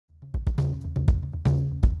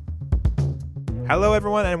Hello,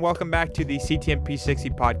 everyone, and welcome back to the CTMP 60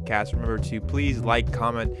 podcast. Remember to please like,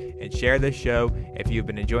 comment, and share this show if you've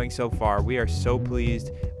been enjoying so far. We are so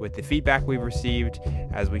pleased with the feedback we've received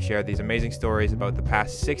as we share these amazing stories about the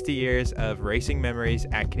past 60 years of racing memories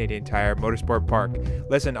at Canadian Tire Motorsport Park.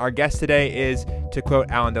 Listen, our guest today is, to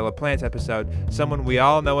quote Alan Delaplante's episode, someone we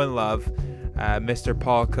all know and love, Mr.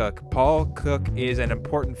 Paul Cooke. Paul Cooke is an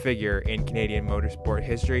important figure in Canadian motorsport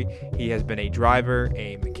history. He has been a driver,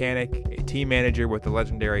 a mechanic, a team manager with the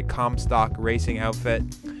legendary Comstock Racing outfit,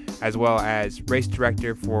 as well as race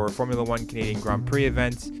director for Formula One Canadian Grand Prix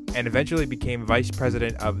events, and eventually became vice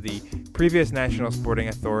president of the previous National Sporting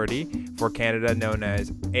Authority for Canada known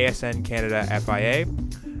as ASN Canada FIA.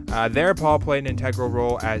 There, Paul played an integral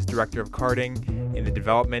role as Director of Karting in the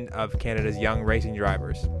development of Canada's young racing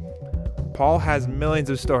drivers. Paul has millions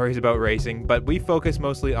of stories about racing, but we focus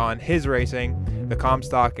mostly on his racing, the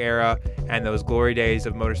Comstock era, and those glory days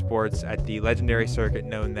of motorsports at the legendary circuit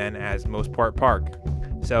known then as Mosport Park.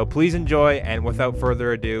 So please enjoy, and without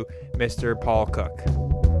further ado, Mr. Paul Cooke.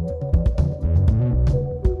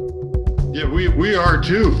 Yeah, we are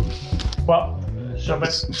too. Well, so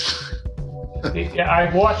but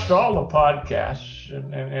I've watched all the podcasts,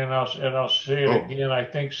 and I'll say it again. I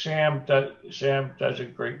think Sam does a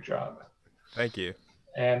great job. Thank you.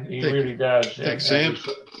 And he really does. Thanks, Sam. I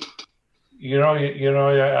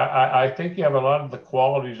think you have a lot of the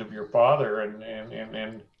qualities of your father,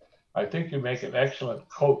 and I think you make an excellent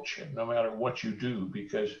coach no matter what you do,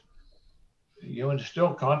 because you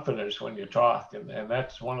instill confidence when you talk, and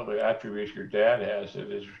that's one of the attributes your dad has.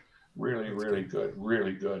 It is really, really good,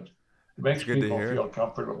 really good. It makes people feel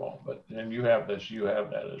comfortable, but then you have that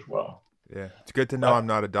as well. Yeah, it's good to know I'm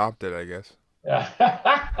not adopted, I guess.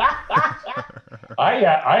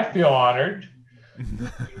 I feel honored,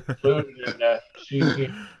 included in the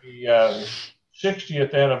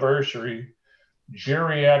 60th anniversary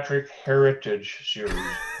geriatric heritage series.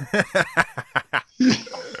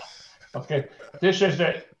 Okay, this is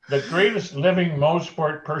the greatest living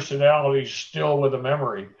Mosport personality still with a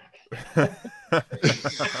memory.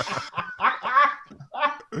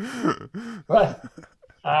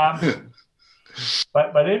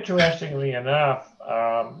 But interestingly enough,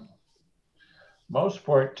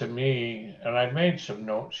 Mosport to me, and I've made some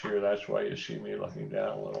notes here, that's why you see me looking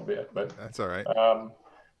down a little bit, but that's all right.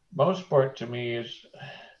 Mosport to me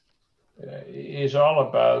is all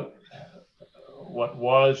about what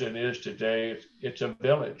was and is today. It's a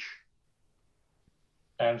village,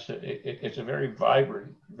 and it's a very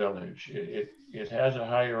vibrant village. It has a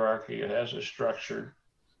hierarchy, it has a structure,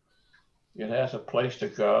 it has a place to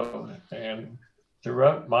go. And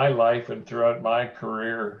throughout my life and throughout my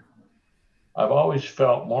career, I've always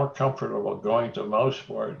felt more comfortable going to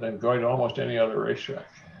Mosport than going to almost any other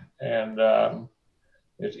racetrack. And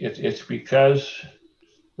it's because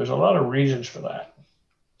there's a lot of reasons for that.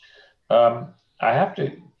 I have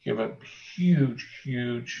to give a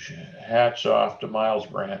huge hats off to Miles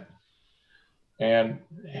Brandt and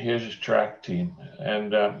his track team.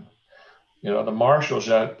 And the marshals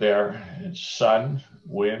out there, it's sun,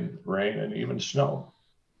 wind, rain, and even snow.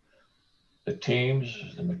 The teams,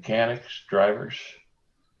 the mechanics, drivers,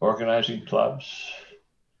 organizing clubs,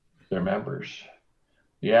 their members,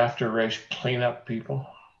 the after-race cleanup people,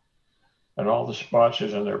 and all the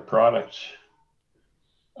sponsors and their products.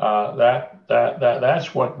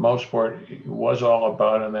 That's what Mosport was all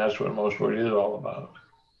about, and that's what Mosport is all about.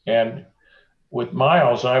 And with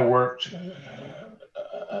Miles, I learned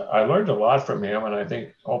a lot from him, and I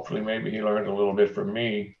think hopefully maybe he learned a little bit from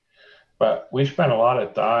me. But we spent a lot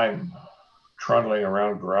of time trundling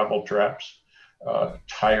around gravel traps,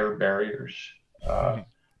 tire barriers,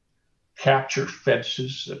 capture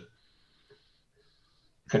fences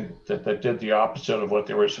that did the opposite of what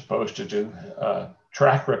they were supposed to do,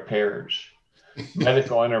 track repairs,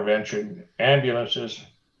 medical intervention, ambulances,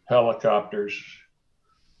 helicopters,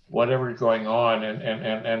 whatever's going on.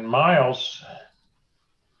 And Miles,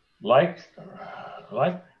 like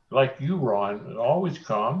you, Ron, always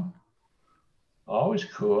calm, always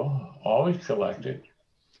cool, always collected.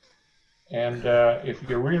 And if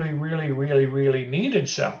you really needed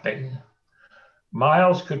something,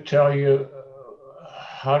 Miles could tell you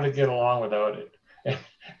how to get along without it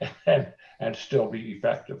and still be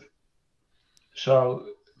effective. So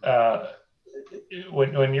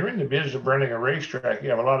when you're in the business of running a racetrack, you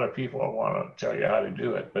have a lot of people that want to tell you how to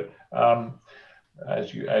do it. But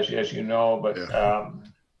as you know, but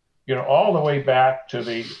all the way back to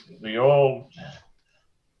the old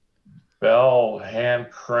Bell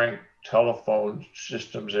hand crank telephone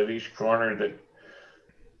systems at each corner that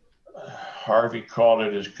Harvey called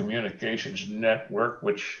it his communications network,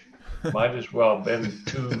 which Might as well been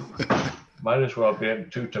two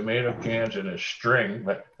tomato cans in a string,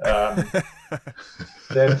 but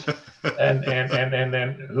then and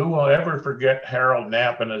then who will ever forget Harold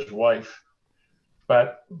Knapp and his wife?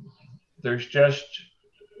 But there's just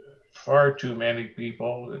far too many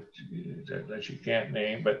people that you can't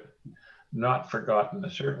name, but not forgotten.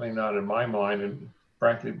 Certainly not in my mind. And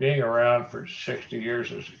frankly, being around for 60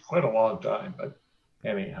 years is quite a long time. But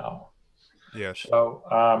anyhow, yes. So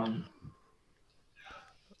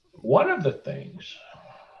one of the things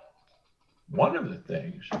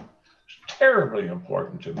terribly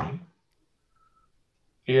important to me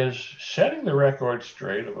is setting the record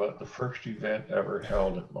straight about the first event ever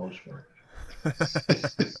held at Mosport.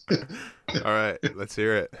 All right, let's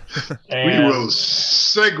hear it. We will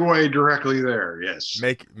segue directly there. Yes.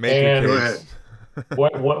 Make your case. Go ahead.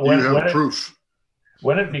 When, you have proof.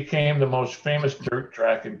 When it became the most famous dirt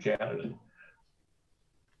track in Canada.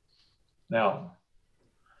 Now,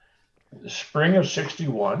 the spring of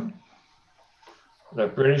 '61, the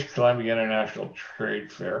British Columbia International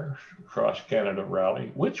Trade Fair Cross Canada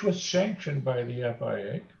Rally, which was sanctioned by the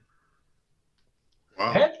FIA,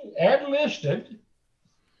 Wow. had listed,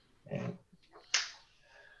 and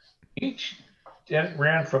it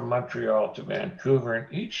ran from Montreal to Vancouver,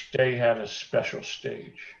 and each day had a special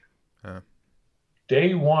stage. Huh.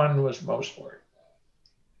 Day one was Mosport.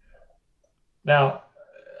 Now,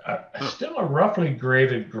 still a roughly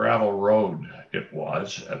graded gravel road it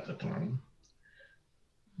was at the time.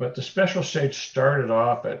 But the special stage started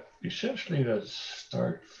off at essentially the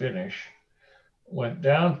start finish, went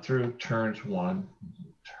down through turns 1,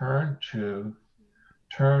 turn 2,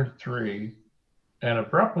 turn 3, and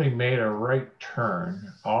abruptly made a right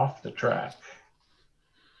turn off the track,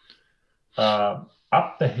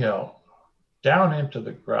 up the hill, down into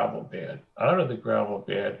the gravel bed, out of the gravel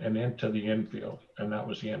bed, and into the infield. And that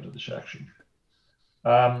was the end of the section.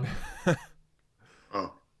 Oh.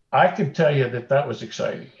 I can tell you that was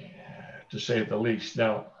exciting, to say the least.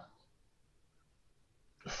 Now,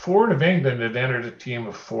 Ford of England had entered a team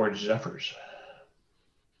of Ford Zephyrs.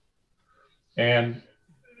 And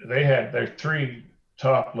they had their 3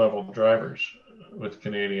 top-level drivers with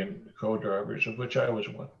Canadian co-drivers, of which I was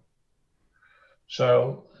one.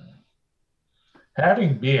 So,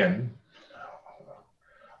 having been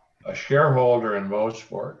a shareholder in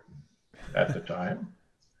Mosport at the time,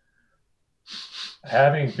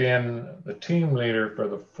 having been the team leader for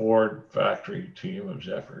the Ford factory team of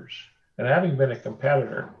Zephyrs, and having been a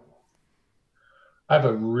competitor, I have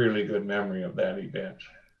a really good memory of that event.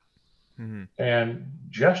 Mm-hmm. And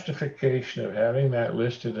justification of having that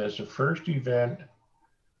listed as the first event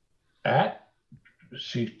at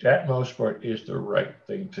Mosport is the right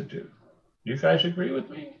thing to do. You guys agree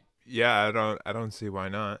with me? Yeah, I don't see why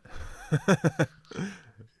not.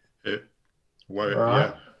 Yeah.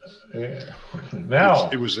 Yeah. Now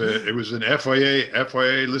it was an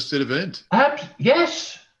FIA listed event.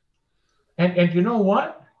 Yes. And you know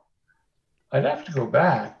what? I'd have to go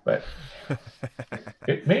back, but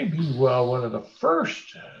it may be one of the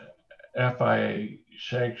first FIA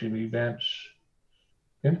sanctioned events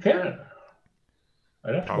in Canada.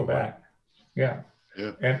 I'd have to go back. Yeah.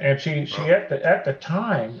 Yeah. And see at the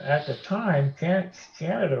time,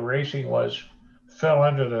 Canada Racing fell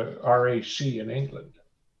under the RAC in England.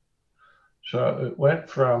 So it went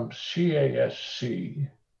from CASC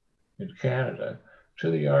in Canada to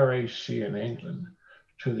the RAC in England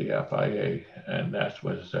to the FIA, and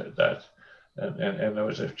and there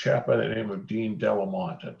was a chap by the name of Dean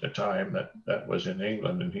Delamont at the time that was in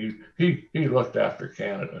England, and he looked after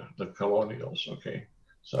Canada, the colonials. Okay,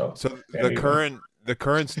 so anyway. The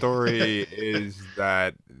current story is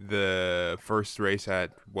that the first race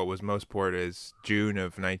at what was Mosport is June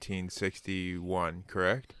of 1961,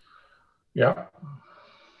 correct? Yeah.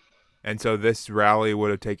 And so this rally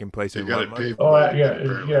would have taken place in what month?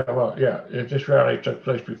 This rally took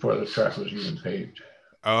place before the track was even paved.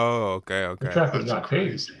 Oh, okay. The track was not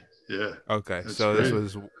paved. Yeah. Okay, so great. This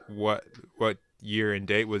was what year and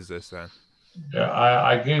date was this then? Yeah,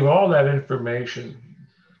 I gave all that information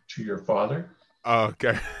to your father. Oh,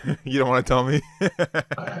 okay. You don't want to tell me?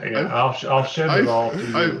 I'll send it all to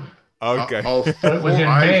you. Okay.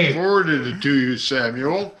 I forwarded it to you,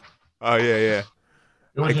 Samuel. Oh, yeah.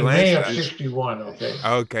 It was in May of '61, okay?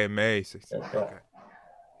 Okay, May 61.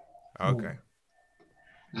 Okay.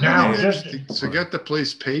 Now, to get the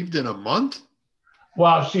place paved in a month?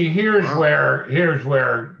 Well, see, here's where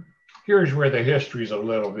the history's a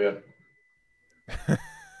little bit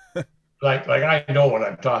like I know what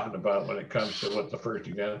I'm talking about when it comes to what the first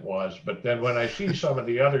event was, but then when I see some of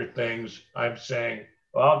the other things, I'm saying,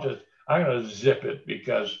 well, I'm going to zip it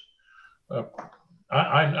because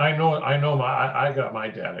I got my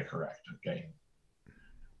data correct. Okay,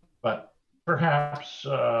 but perhaps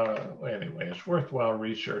anyway, it's worthwhile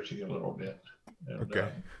researching a little bit. And, Okay.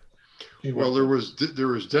 Well, there was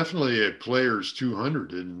definitely a Players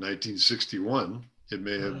 200 in 1961. It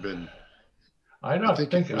may have been. I think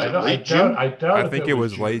think it was I late June. doubt I if think it it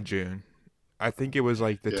was was late June. I think it was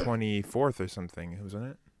like the Yeah. 24th or something, wasn't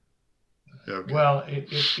it? Okay. Well,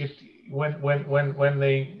 when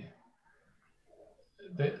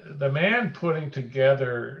the man putting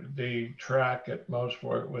together the track at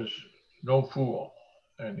Mosport was no fool,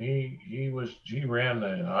 and he ran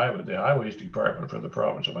the highways department for the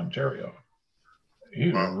province of Ontario.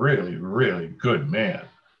 He's a really, really good man.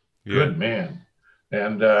 Yeah. Good man.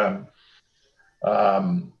 And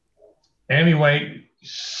anyway,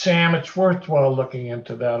 Sam, it's worthwhile looking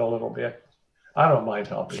into that a little bit. I don't mind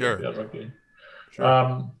helping Sure. a bit. Okay.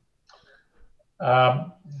 Sure.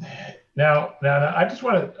 Now, I just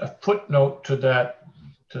want a footnote to that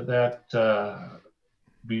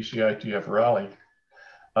BCITF rally.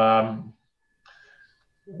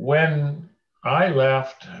 When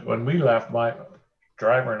we left, my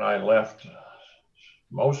driver and I left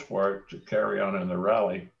Mosport to carry on in the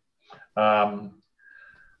rally.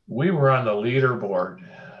 We were on the leaderboard.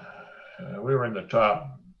 We were in the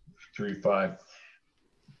top 3-5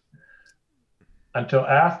 until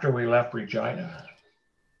after we left Regina.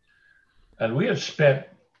 And we had spent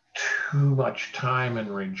too much time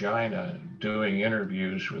in Regina doing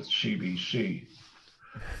interviews with CBC.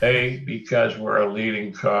 Because we're a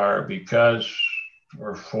leading car, because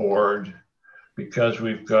we're Ford, because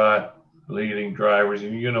we've got leading drivers.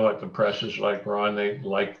 And you know what the press is like, Ron. They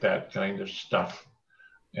like that kind of stuff.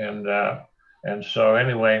 And so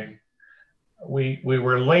anyway, we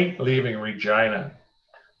were late leaving Regina.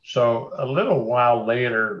 So a little while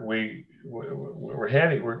later, we're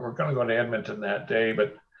going to go to Edmonton that day,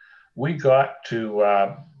 but we got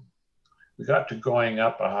to going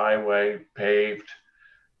up a highway paved.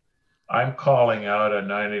 I'm calling out a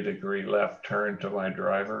 90-degree left turn to my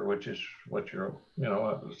driver, which is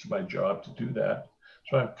it's my job to do that.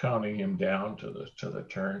 So I'm counting him down to the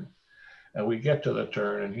turn, and we get to the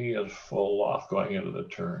turn, and he is full off going into the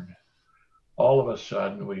turn. All of a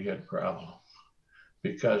sudden, we hit gravel,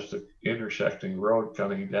 because the intersecting road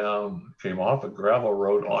coming down came off a gravel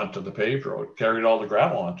road onto the paved road, carried all the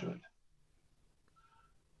gravel onto it.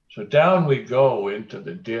 So down we go into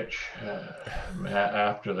the ditch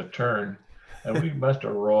after the turn, and we must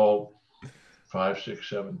have rolled 5, 6,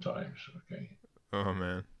 7 times. Okay. Oh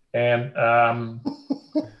man. And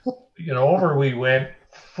over we went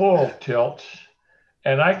full tilt,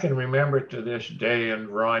 and I can remember to this day. And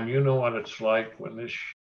Ron, you know what it's like when this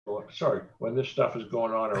stuff is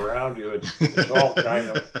going on around you. It's all kind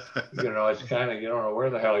of, it's kind of, you don't know where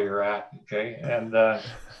the hell you're at. Okay. And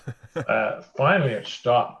finally it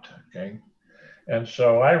stopped. Okay. And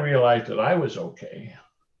so I realized that I was okay,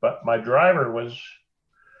 but my driver was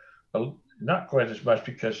not quite as much,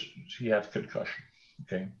 because he had concussion.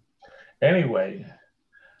 Okay. Anyway,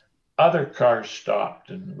 other cars stopped,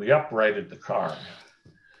 and we uprighted the car,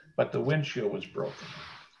 but the windshield was broken.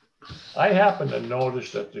 I happened to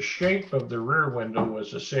notice that the shape of the rear window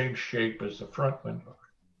was the same shape as the front window.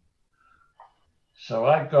 So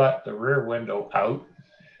I got the rear window out,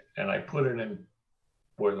 and I put it in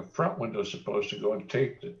where the front window is supposed to go and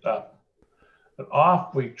taped it up. And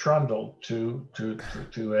off we trundled to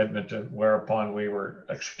Edmonton, whereupon we were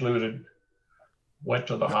excluded, went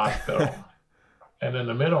to the hospital, and in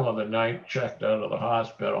the middle of the night checked out of the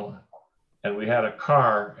hospital, and we had a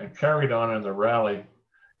car and carried on in the rally,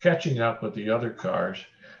 catching up with the other cars.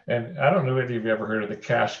 And I don't know if you've ever heard of the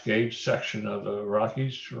Cascade section of the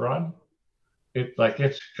Rockies, Ron.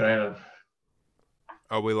 It's kind of.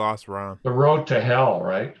 Oh, we lost Ron. The road to hell,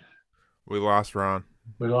 right? We lost Ron.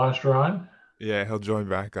 We lost Ron? Yeah, he'll join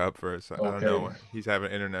back up for a second. Okay. I don't know. He's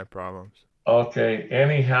having internet problems. Okay.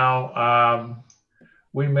 Anyhow,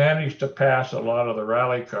 we managed to pass a lot of the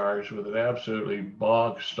rally cars with an absolutely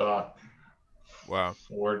bog stock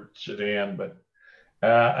Ford sedan, but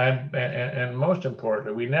and most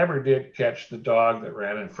importantly, we never did catch the dog that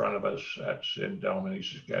ran in front of us in Delmany,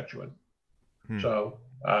 Saskatchewan. So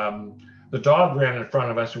the dog ran in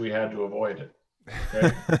front of us, and we had to avoid it.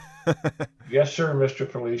 Okay? Yes, sir, Mr.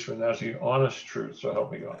 Policeman. That's the honest truth. So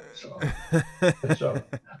help me God.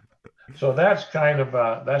 So that's kind of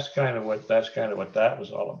what that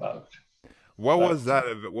was all about. What was that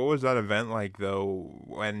event like, though,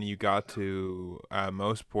 when you got to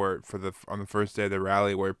Mosport on the first day of the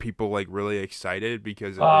rally? Were people like really excited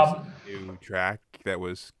because it was a new track that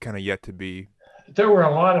was kind of yet to be there were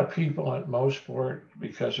a lot of people at Mosport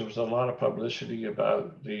because there was a lot of publicity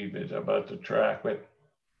about the track, but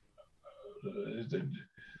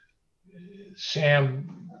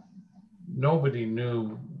Sam, nobody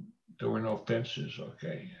knew there were no fences.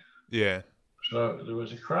 Okay. Yeah. So there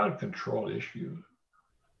was a crowd control issue,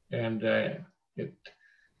 and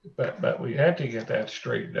but we had to get that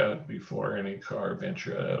straightened out before any car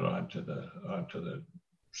ventured out onto the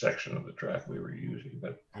section of the track we were using.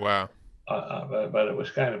 But wow. But it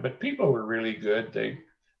was but people were really good. They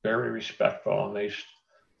very respectful, and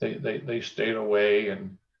they stayed away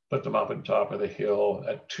and put them up on top of the hill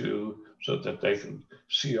at 2 so that they could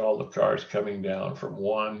see all the cars coming down from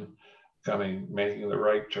 1, making the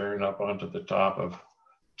right turn up onto the top of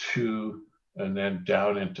 2, and then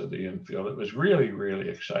down into the infield. It was really, really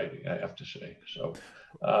exciting, I have to say. So,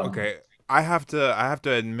 okay. I have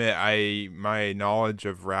to admit, my knowledge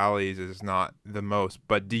of rallies is not the most.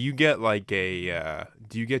 But do you get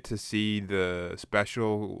do you get to see the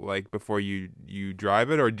special like before you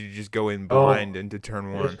drive it, or do you just go in blind into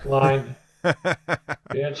turn 1? It's blind.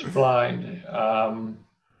 It's blind.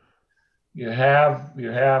 You have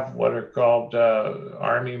what are called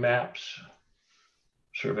army maps,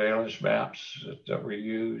 surveillance maps that were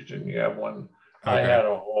used, and you have one. Okay. I had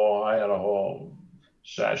a whole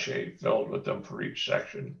sachet filled with them for each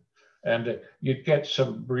section, and you'd get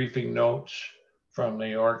some briefing notes from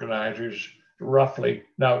the organizers roughly.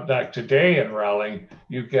 Now today in rallying,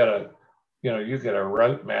 you get a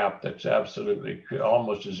route map that's absolutely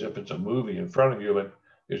almost as if it's a movie in front of you, but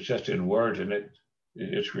it's just in words, and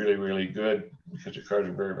it's really, really good because the cars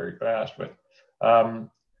are very, very fast. But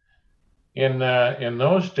in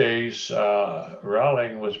those days,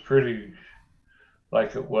 rallying was pretty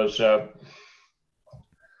like it was.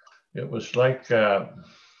 It was like the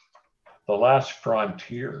last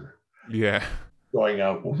frontier. Yeah. Going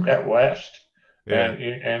out west, yeah.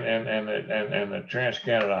 and the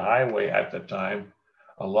Trans-Canada Highway at the time,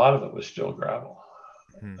 a lot of it was still gravel,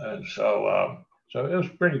 and so it was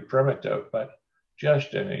pretty primitive, but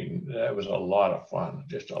that was a lot of fun,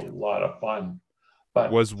 just a lot of fun.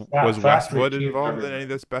 But was Westwood involved in any of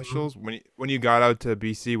the specials? When you got out to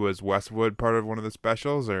BC, was Westwood part of one of the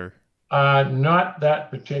specials, or? Not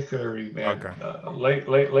that particular event. Okay.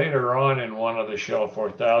 Later on in one of the Shell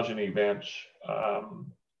 4000 events,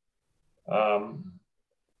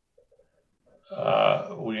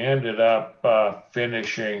 we ended up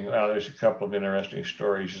finishing. There's a couple of interesting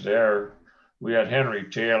stories there. We had Henry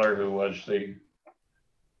Taylor, who was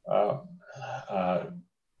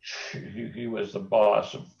he was the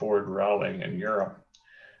boss of Ford rallying in Europe.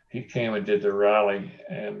 He came and did the rally,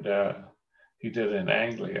 and he did it in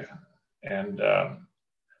Anglia. And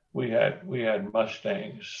we had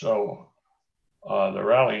Mustangs, so the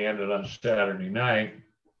rally ended on Saturday night.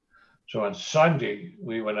 So on Sunday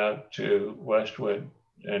we went out to Westwood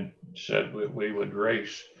and said we would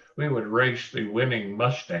race the winning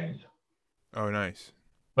Mustang. Oh, nice!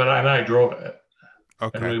 But I drove it.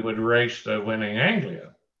 Okay. And we would race the winning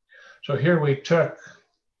Anglia. So here we took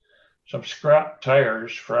some scrap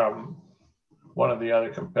tires from one of the other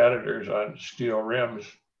competitors on steel rims.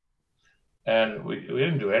 And we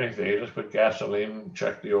didn't do anything. We just put gasoline,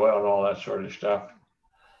 check the oil, and all that sort of stuff.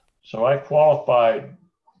 So I qualified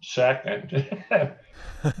second,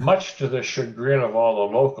 much to the chagrin of all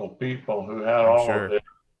the local people who had all of their,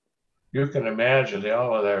 you can imagine,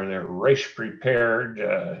 all of their race prepared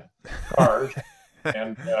cars,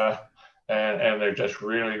 and they're just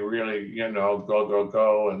really, really,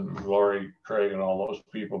 go, and Laurie Craig and all those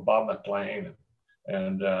people, Bob McLean,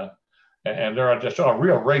 and they're just all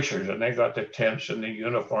real racers, and they got the tents and the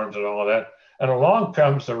uniforms and all of that. And along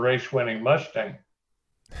comes the race-winning Mustang.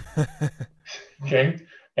 Okay,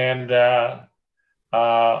 and on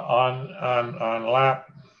lap,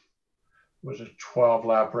 was a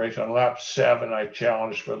 12-lap race. On lap 7, I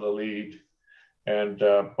challenged for the lead, and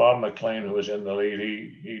Bob McLean, who was in the lead,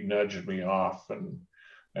 he nudged me off, and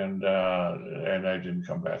I didn't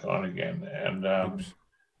come back on again. And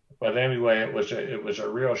but anyway, it was a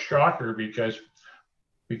real shocker because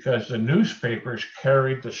the newspapers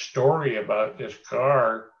carried the story about this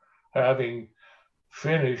car having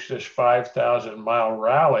finished this 5,000-mile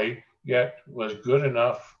rally, yet was good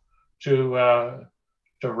enough to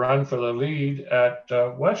run for the lead at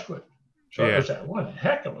Westwood. So it was one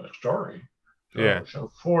heck of a story.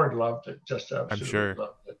 So Ford loved it, just absolutely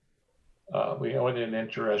loved it. We had an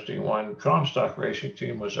interesting one. Comstock Racing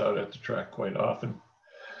Team was out at the track quite often.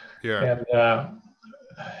 Yeah.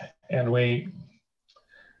 And we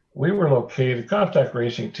were located, Comstock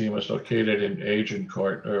Racing Team was located in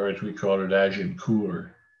Agincourt, or as we called it,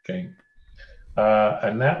 Agincourt. Okay.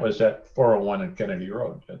 And that was at 401 and Kennedy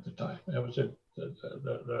Road at the time. It was at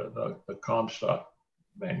the Comstock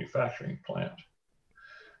manufacturing plant.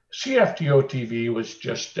 CFTO TV was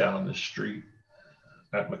just down the street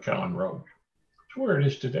at McCowan Road. It's where it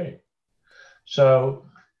is today. So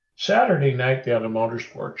Saturday night they had a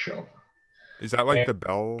motorsport show. Is that like the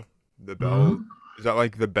Bell? Mhm. Is that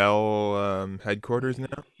like the Bell headquarters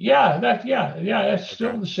now? Yeah, it's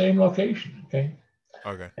still the same location. Okay.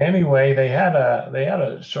 Okay. Anyway, they had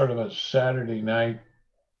a sort of a Saturday night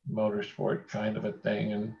motorsport kind of a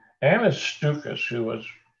thing, and Anna Stukas, who was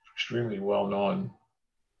extremely well known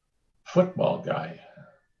football guy,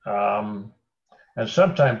 and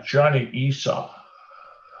sometimes Johnny Esau,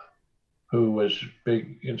 who was a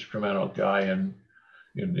big instrumental guy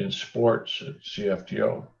in sports at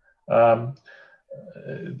CFTO. Um,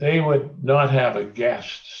 they would not have a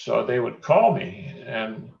guest, so they would call me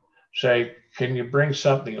and say, "Can you bring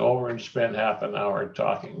something over and spend half an hour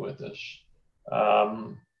talking with us?"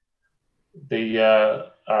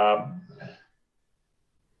 The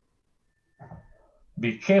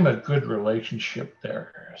became a good relationship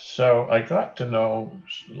there. So I got to know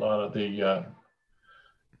a lot of the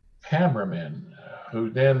cameramen who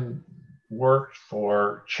then worked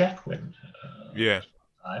for Checkwind Yeah.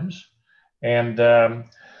 times. And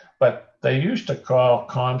but they used to call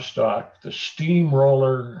Comstock the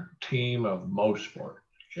steamroller team of Mosport.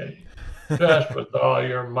 Okay. Just with all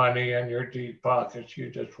your money and your deep pockets, you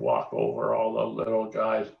just walk over all the little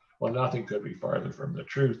guys. Well, nothing could be farther from the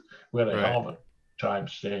truth with a Right. helmet time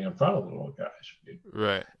staying in front of the little guys.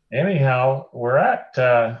 Right. Anyhow, we're out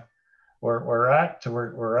at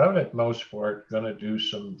Mosport going to do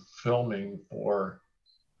some filming for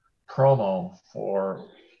promo for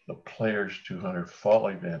the Players 200 fall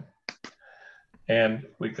event. And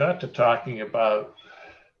we got to talking about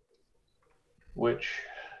which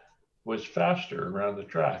was faster around the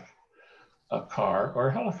track, a car or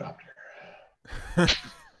a helicopter.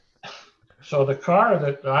 So the car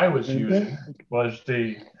that I was using was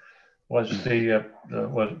the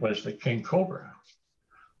King Cobra.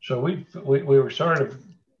 So we were sort of,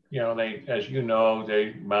 they, as you know,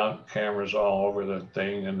 they mount cameras all over the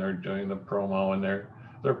thing, and they're doing the promo, and they're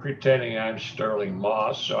pretending I'm Sterling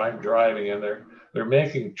Moss. So I'm driving, and they're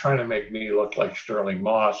trying to make me look like Sterling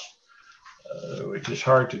Moss, which is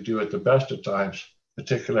hard to do at the best of times,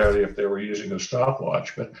 particularly if they were using a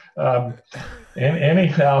stopwatch. But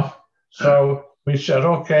anyhow, so we said,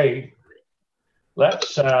 okay,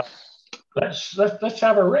 let's have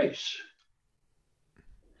a race.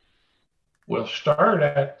 We'll start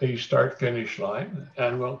at the start-finish line,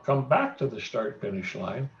 and we'll come back to the start-finish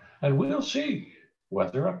line, and we'll see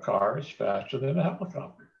whether a car is faster than a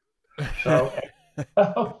helicopter. So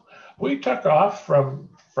we took off from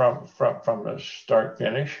the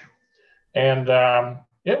start-finish, and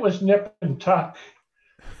it was nip and tuck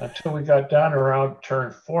until we got down around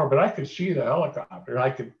turn 4. But I could see the helicopter.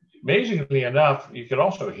 Amazingly enough, you could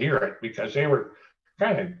also hear it because they were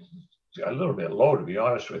kind of a little bit low, to be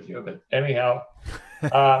honest with you. But anyhow,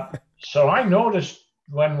 so I noticed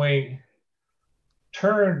when we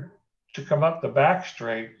turned to come up the back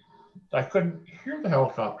straight, I couldn't hear the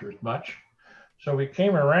helicopters much. So we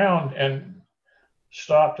came around and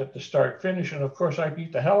stopped at the start finish. And of course, I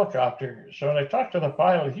beat the helicopter. So when I talked to the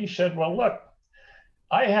pilot, he said, well, look,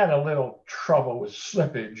 I had a little trouble with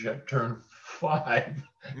slippage at turn 5.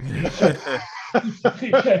 He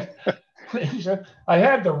said, I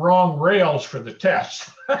had the wrong rails for the test.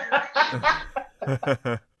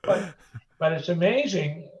 but it's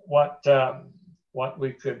amazing what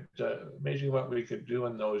we could do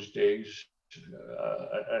in those days,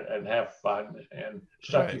 and have fun and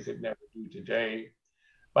stuff right. You could never do today.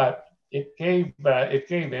 But it gave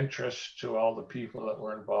interest to all the people that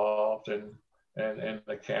were involved, and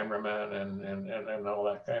the cameraman and all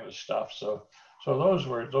that kind of stuff. So those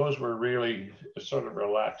were really sort of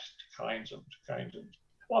relaxed kinds of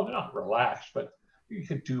well, they're not relaxed, but you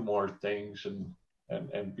could do more things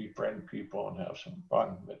and befriend people and have some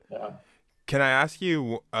fun. But can I ask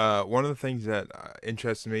you, one of the things that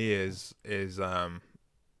interests me is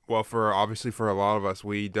well, obviously for a lot of us,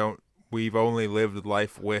 we've only lived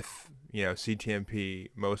life with, CTMP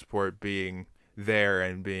Mosport being there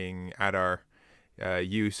and being at our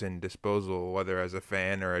use and disposal, whether as a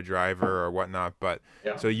fan or a driver or whatnot. But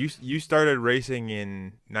yeah. So you started racing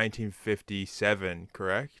in 1957,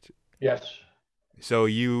 correct? Yes. So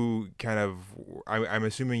you kind of, I'm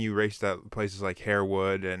assuming you raced at places like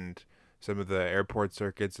Harewood and some of the airport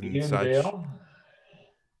circuits and such.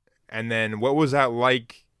 And then what was that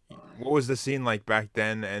like? What was the scene like back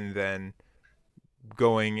then? And then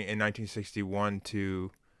going in 1961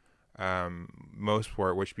 to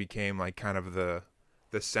Mosport, which became like kind of the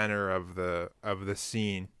center of the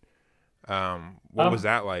scene. What was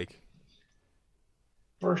that like?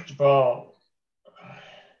 First of all,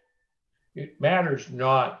 it matters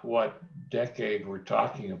not what decade we're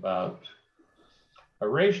talking about. A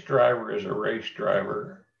race driver is a race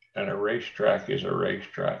driver, and a racetrack is a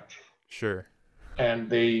racetrack. Sure. And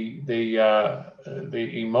the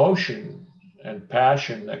emotion and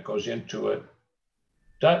passion that goes into it,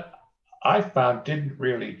 that I found didn't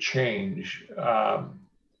really change. By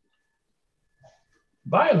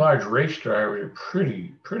and large, race drivers are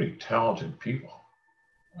pretty talented people.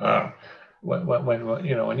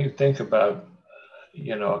 When you think about,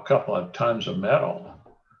 a couple of tons of metal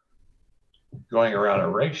going around a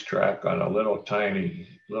racetrack on a little tiny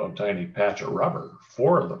patch of rubber,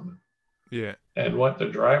 4 of them. Yeah. And what the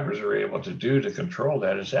drivers are able to do to control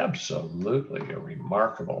that is absolutely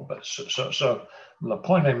remarkable. But so the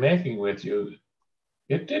point I'm making with you,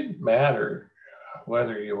 it didn't matter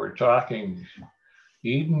whether you were talking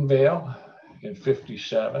Edenvale in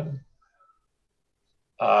 '57,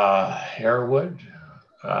 Harewood,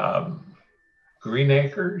 Green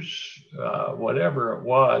Acres, whatever it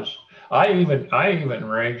was. I even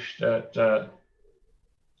raced at the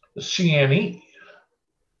CNE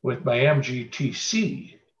with my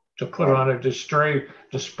MGTC to put on a display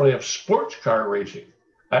of sports car racing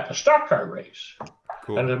at the stock car race.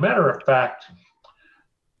 Cool. And as a matter of fact,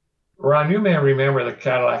 Ron, you may remember the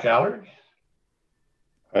Cadillac Allard.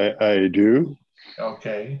 I do.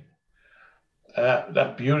 Okay.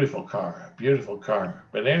 That beautiful car.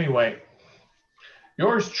 But anyway,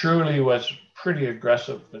 yours truly was pretty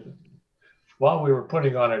aggressive. While we were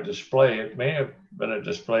putting on a display, it may have been a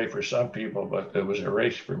display for some people, but it was a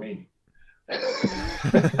race for me.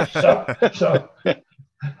 So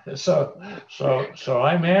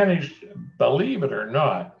I managed, believe it or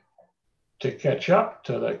not, to catch up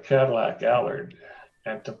to the Cadillac Allard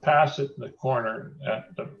and to pass it in the corner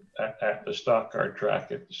at the stock car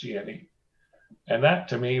track at the CNE. And that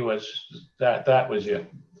to me was that was it.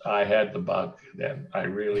 I had the bug then. I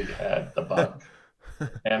really had the bug.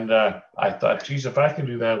 And I thought, geez, if I can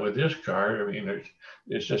do that with this car, I mean,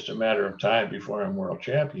 it's just a matter of time before I'm world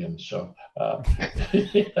champion. So,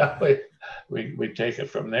 we take it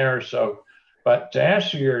from there. So, but to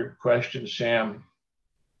answer your question, Sam,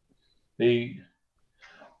 the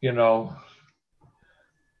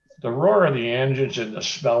roar of the engines and the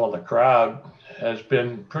smell of the crowd has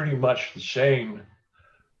been pretty much the same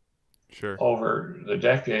over the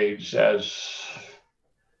decades as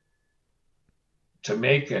to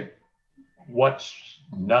make it what's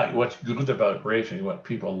good about racing, what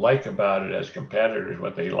people like about it as competitors,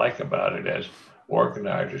 what they like about it as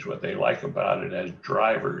organizers, what they like about it as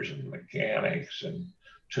drivers and mechanics and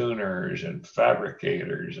tuners and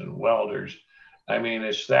fabricators and welders. I mean,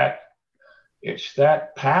 it's that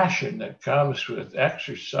passion that comes with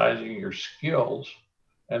exercising your skills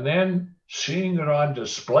and then seeing it on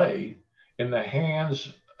display in the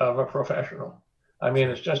hands of a professional. I mean,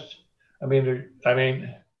 it's just,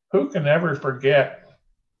 who can ever forget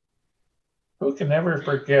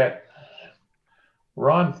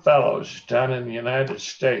Ron Fellows down in the United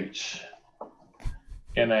States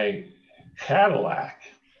in a Cadillac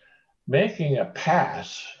making a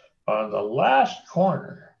pass on the last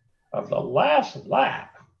corner of the last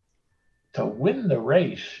lap to win the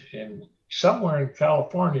race in somewhere in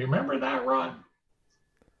California. Remember that, Ron?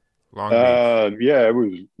 Long Beach. Yeah, it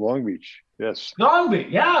was Long Beach. Yes. Long Beach.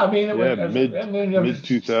 Yeah, I mean, it was mid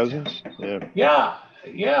 2000s. Yeah.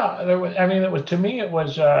 Yeah. There was. I mean, it was to me. It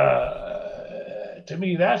was to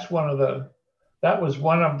me. That was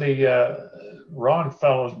one of the Ron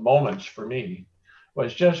Fellows moments for me.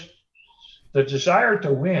 Was just the desire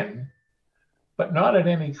to win, but not at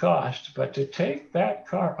any cost. But to take that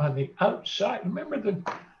car on the outside. Remember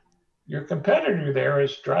your competitor there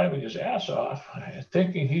is driving his ass off,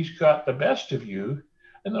 thinking he's got the best of you.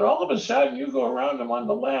 And then all of a sudden you go around him on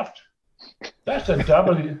the left. That's a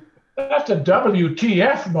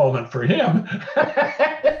WTF moment for him.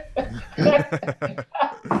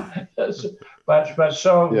 but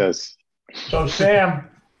so yes. So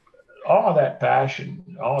Sam, all that passion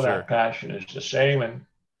is the same. And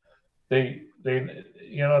the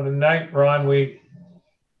night, Ron, we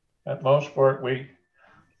at Mosport, we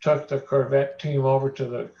took the Corvette team over to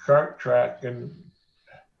the kart track, and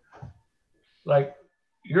like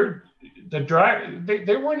the driver,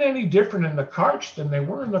 they weren't any different in the karts than they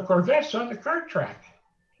were in the Corvettes on the kart track.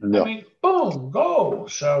 No. I mean, boom, go.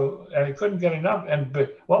 So, and he couldn't get enough.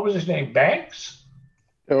 But what was his name? Banks?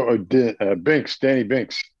 Binks, Danny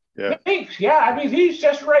Binks. Yeah. Binks, yeah. I mean, he's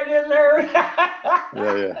just right in there.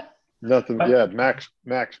 Yeah. Nothing. Yeah, Max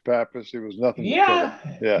Pappas. It was nothing. Yeah,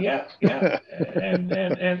 yeah.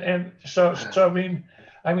 And so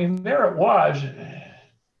I mean, there it was,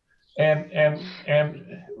 and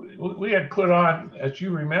we had put on, as you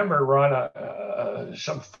remember, Ron,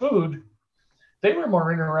 some food. They were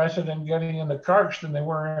more interested in getting in the carts than they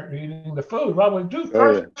were eating the food. Well, we'll do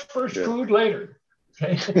carts first, food later.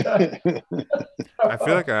 Okay. I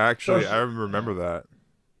feel like I remember that.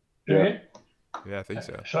 Yeah. Yeah, I think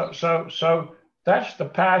so. So that's the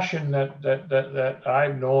passion that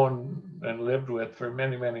I've known and lived with for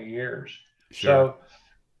many, many years. Sure.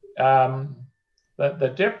 So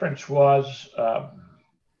the difference was,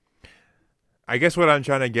 I guess what I'm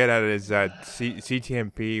trying to get at is that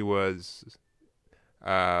CTMP was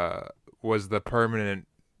the permanent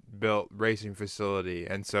built racing facility,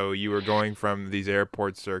 and so you were going from these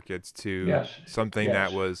airport circuits to something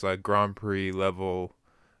that was a Grand Prix level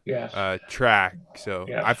track. So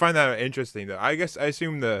I find that interesting, though. I guess I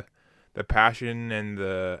assume the passion and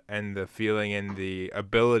the feeling and the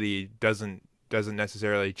ability doesn't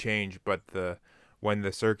necessarily change, but when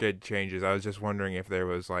the circuit changes, I was just wondering if there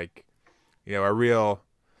was, like, you know, a real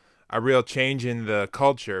change in the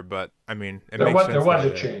culture. But I mean, there was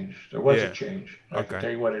a change. There was a change. I can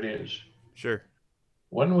tell you what it is. Sure.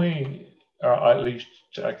 When we, or at least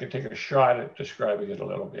I can take a shot at describing it a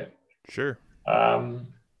little bit. Sure. On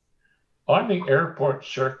the airport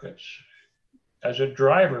circuits, as a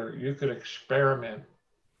driver, you could experiment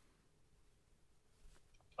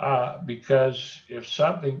because if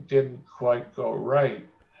something didn't quite go right,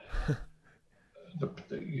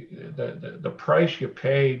 the price you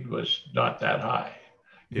paid was not that high.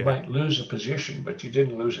 You might lose a position, but you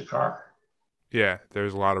didn't lose a car. Yeah,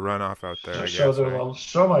 there's a lot of runoff out there. So there was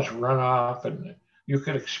so much runoff, and you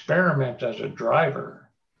could experiment as a driver,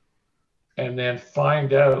 and then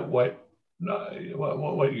find out what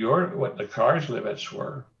the car's limits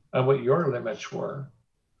were and what your limits were,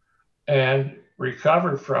 and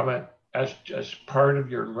recover from it as part of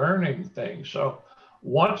your learning thing. So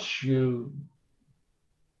once you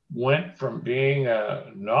went from being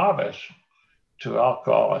a novice to, I'll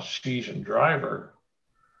call, a seasoned driver,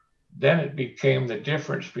 then it became the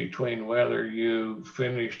difference between whether you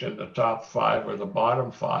finished in the top 5 or the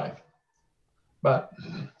bottom 5. But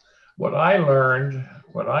what I learned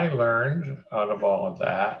out of all of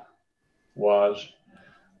that was,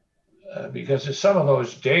 because of some of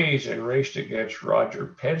those days I raced against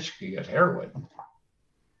Roger Penske at Harewood.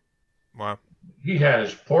 Wow. He had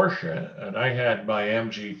his Porsche and I had my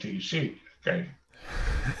MGTC. Okay.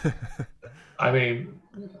 I mean,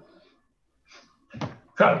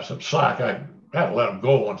 cut him some slack. I had to let him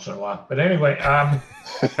go once in a while. But anyway,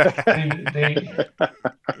 the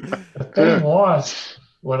thing was,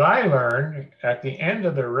 what I learned at the end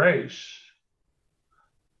of the race,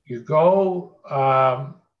 you go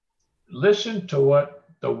listen to what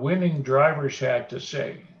the winning drivers had to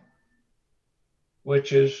say,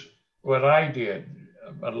 which is what I did.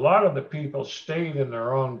 A lot of the people stayed in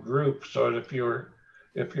their own group. So if you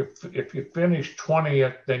finished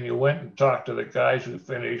 20th, then you went and talked to the guys who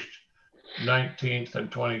finished 19th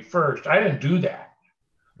and 21st. I didn't do that.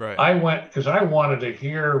 Right. I went because I wanted to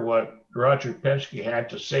hear what Roger Penske had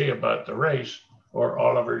to say about the race, or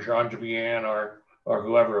Oliver Jean-Vian, or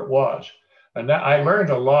whoever it was. And that, I learned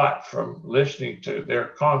a lot from listening to their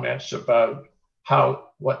comments about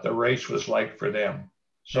what the race was like for them.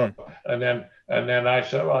 So, and then I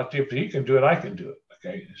said, well, if he can do it, I can do it.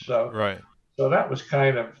 Okay. So, right. So that was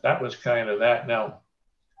kind of that. Now,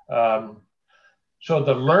 so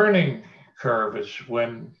the learning curve is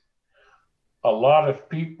when a lot of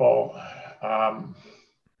people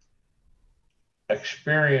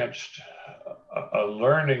experienced a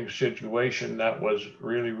learning situation that was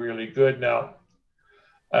really, really good. Now,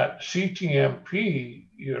 at CTMP,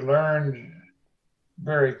 you learned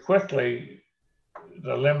very quickly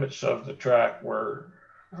the limits of the track were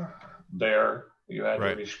there. You had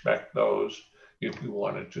to respect those if you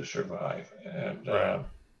wanted to survive. And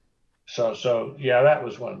so yeah, that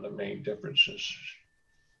was one of the main differences.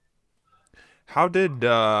 How did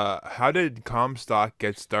Comstock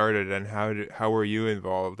get started, and how were you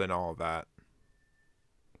involved in all of that?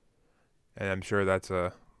 And I'm sure that's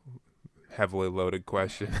a heavily loaded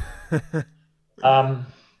question. Not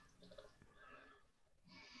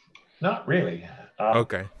really.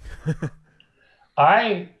 Okay.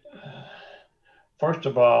 First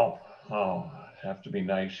of all, I have to be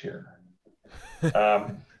nice here.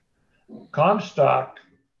 Comstock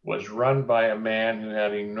was run by a man who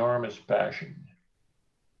had enormous passion,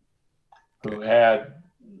 who had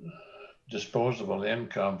disposable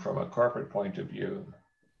income from a corporate point of view,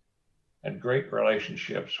 and great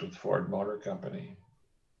relationships with Ford Motor Company.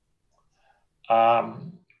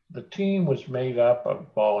 The team was made up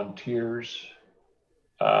of volunteers,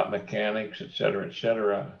 mechanics, et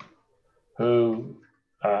cetera, who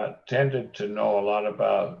tended to know a lot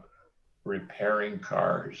about repairing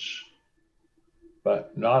cars,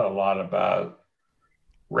 but not a lot about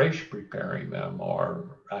race preparing them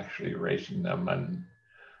or actually racing them, and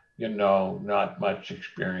not much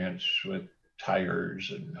experience with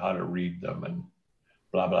tires and how to read them and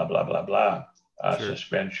blah blah blah blah blah, sure.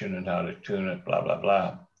 Suspension and how to tune it, blah blah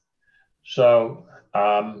blah. So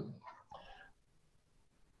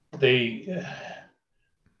the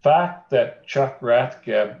fact that Chuck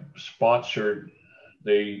Rathgeb sponsored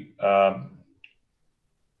the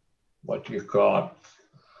what do you call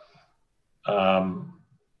it,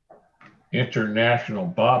 international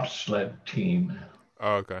bobsled team.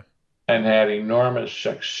 Oh, okay. And had enormous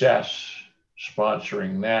success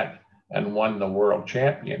sponsoring that and won the world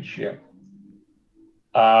championship,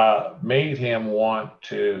 made him want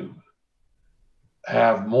to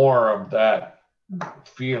have more of that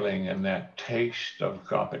feeling and that taste of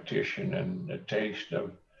competition and the taste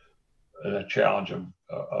of the challenge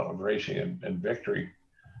of racing and victory.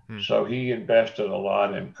 So he invested a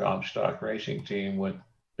lot in Comstock Racing Team with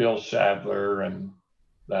Bill Sadler and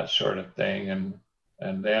that sort of thing,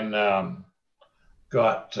 and then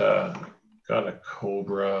got a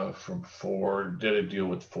Cobra from Ford, did a deal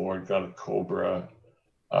with Ford, got a Cobra,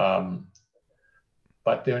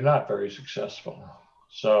 but they're not very successful.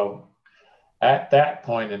 So at that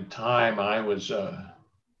point in time, I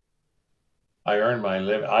earned my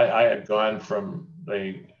living. I had gone from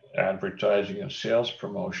the advertising and sales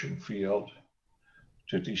promotion field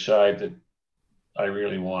to decide that I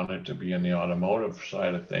really wanted to be in the automotive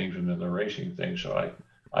side of things and in the racing thing. So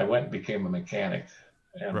I went and became a mechanic,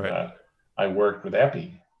 and right. I worked with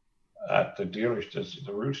Epi at the dealership,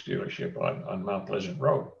 the Roots dealership on Mount Pleasant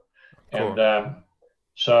Road. Cool. And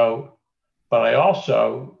but I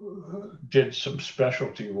also did some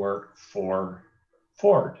specialty work for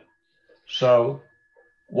Ford. So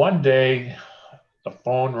one day the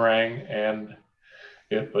phone rang, and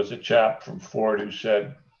it was a chap from Ford who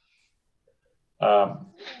said,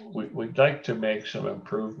 we'd like to make some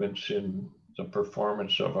improvements in the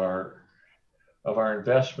performance of our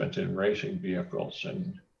investment in racing vehicles,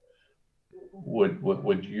 and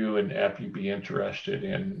would you and Epi be interested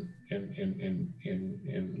in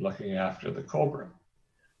looking after the Cobra?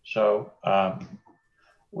 So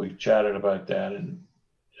we chatted about that and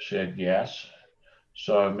said yes.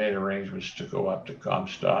 So I made arrangements to go up to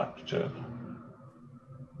Comstock to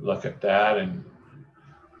look at that, and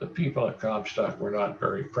the people at Comstock were not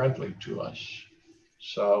very friendly to us.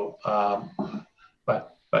 So,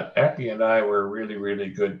 but Epi and I were a really, really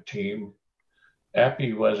good team.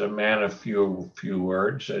 Epi was a man of few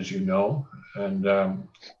words, as you know, and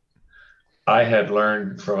I had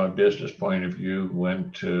learned from a business point of view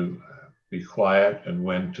when to be quiet and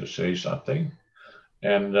when to say something.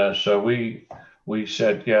 And so we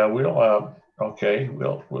said, yeah, we'll look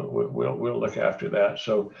after that.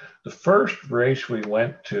 So the first race we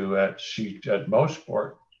went to at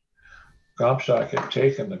Mosport, Comstock had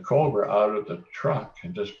taken the Cobra out of the truck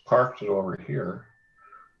and just parked it over here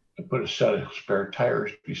and put a set of spare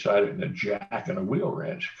tires beside it and a jack and a wheel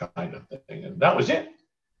wrench kind of thing. And that was it.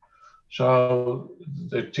 So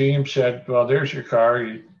the team said, well, there's your car,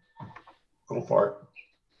 you go for it.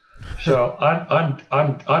 So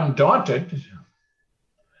undaunted,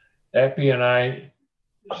 Epi and I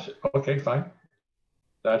said, okay, fine.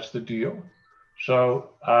 That's the deal. So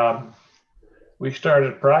we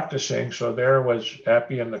started practicing. So there was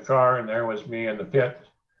Epi in the car, and there was me in the pit.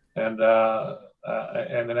 And the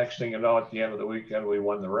next thing you know, at the end of the weekend, we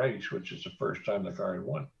won the race, which is the first time the car had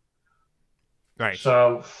won. Nice.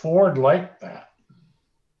 So Ford liked that.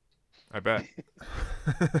 I bet.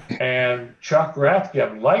 And Chuck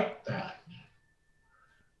Rathgeb liked that.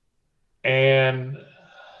 And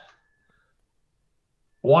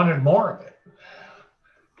wanted more of it.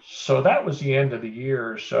 So that was the end of the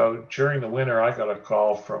year. So during the winter, I got a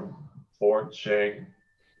call from Ford saying,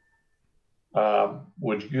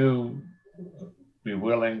 would you be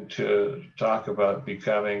willing to talk about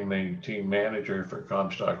becoming the team manager for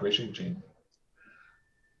Comstock Racing Team?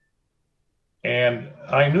 And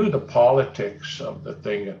I knew the politics of the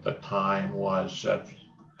thing at the time was that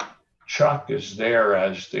Chuck is there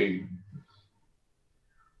as the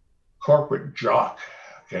corporate jock.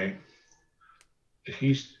 Okay,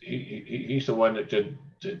 he's the one that did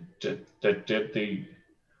the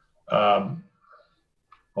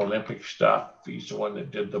Olympic stuff. He's the one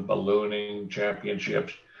that did the ballooning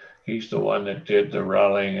championships. He's the one that did the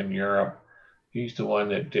rallying in Europe. He's the one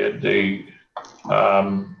that did the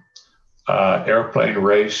airplane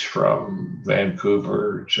race from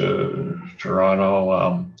Vancouver to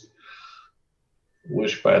Toronto,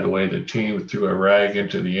 which, by the way, the team threw a rag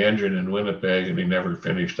into the engine in Winnipeg, and he never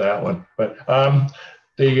finished that one. But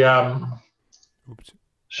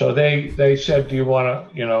so they said, "Do you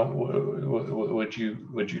want to,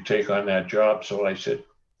 would you take on that job?" So I said,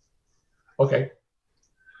 "Okay."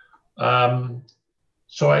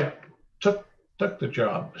 So I took the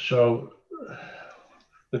job. So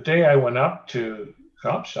the day I went up to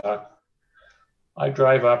Comstock, I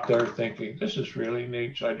drive up there thinking, this is really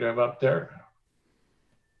neat. So I drive up there.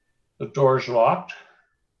 The door's locked.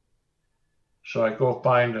 So I go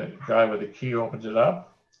find a guy with a key, opens it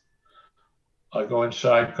up. I go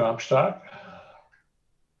inside Comstock.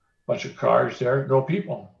 Bunch of cars there, no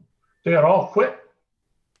people. They had all quit.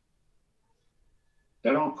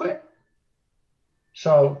 They don't quit.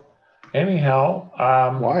 So anyhow,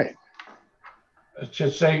 why? It's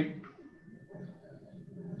just they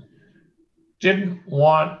didn't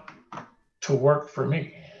want to work for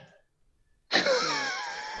me.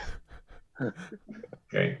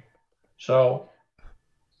 Okay, so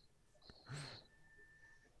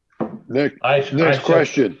Nick, next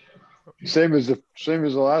question. Same as the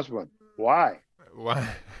last one. Why? Why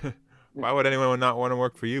would anyone not want to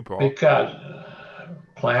work for you, Paul? Because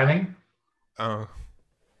planning. Oh.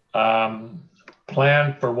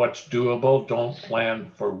 Plan for what's doable. Don't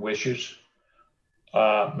plan for wishes.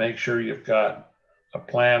 Make sure you've got a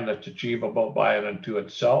plan that's achievable by and unto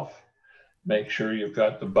itself. Make sure you've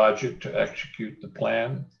got the budget to execute the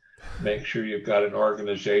plan. Make sure you've got an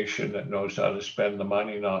organization that knows how to spend the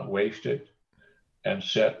money, not waste it, and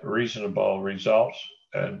set reasonable results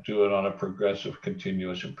and do it on a progressive,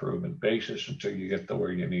 continuous improvement basis until you get to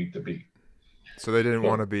where you need to be. So they didn't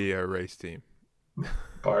want to be a race team.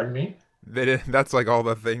 Pardon me? They did. That's like all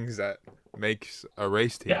the things that makes a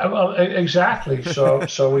race team. Yeah, well, exactly. So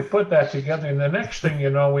we put that together, and the next thing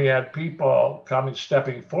you know, we had people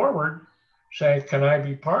stepping forward, saying, "Can I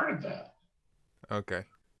be part of that?" Okay,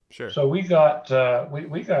 sure. So we got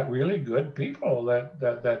really good people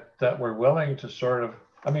that were willing to sort of.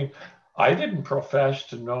 I mean, I didn't profess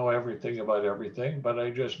to know everything about everything, but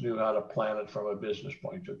I just knew how to plan it from a business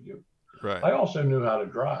point of view. Right. I also knew how to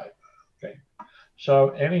drive. Okay. So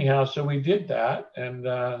anyhow, so we did that, and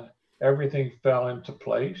everything fell into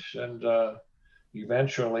place, and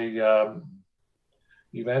eventually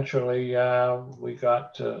we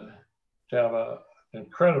got to have an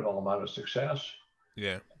incredible amount of success.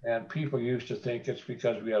 Yeah. And people used to think it's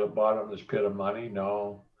because we had a bottomless pit of money.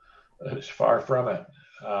 No, it's far from it.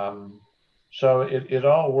 So it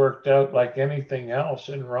all worked out like anything else.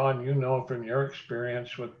 And Ron, you know from your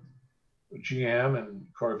experience with GM and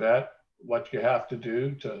Corvette, what you have to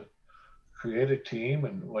do to create a team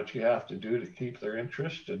and what you have to do to keep their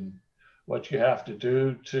interest and what you have to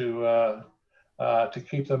do to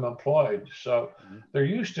keep them employed. So there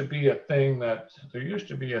used to be a thing that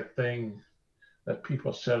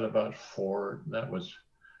people said about Ford, and that was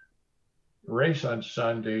race on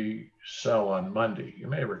Sunday, sell on Monday. You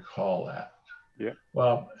may recall that. Yeah.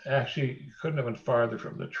 Well, actually, you couldn't have been farther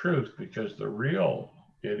from the truth, because the real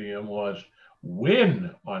idiom was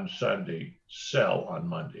win on Sunday, sell on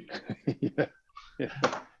Monday. Yeah.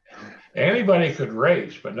 Anybody could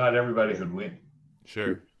race, but not everybody could win.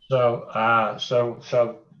 Sure.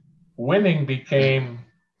 So winning became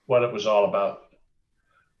what it was all about.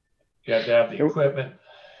 You had to have the equipment.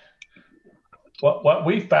 What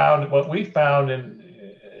we found in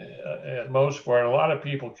at Mosport, a lot of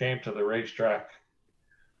people came to the racetrack.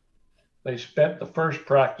 They spent the first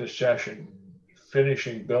practice session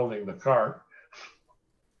finishing building the car.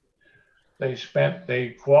 They spent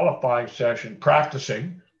the qualifying session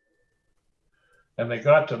practicing, and they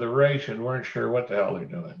got to the race and weren't sure what the hell they're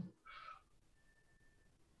doing.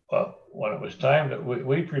 Well, when it was time that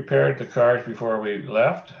we prepared the cars before we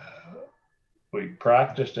left, we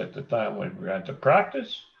practiced at the time when we had to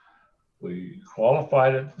practice, we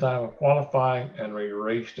qualified at the time of qualifying, and we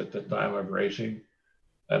raced at the time of racing.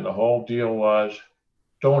 And the whole deal was,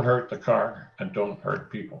 don't hurt the car and don't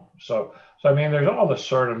hurt people. So I mean, there's all the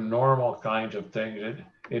sort of normal kinds of things.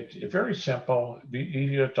 It's very simple,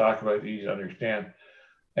 easy to talk about, easy to understand.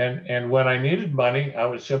 And when I needed money, it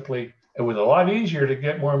was a lot easier to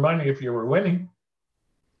get more money if you were winning.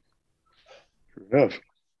 True enough.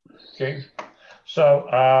 Okay. So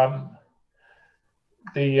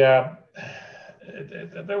there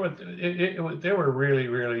were really,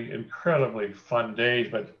 really incredibly fun days,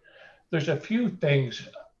 but there's a few things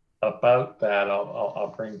about that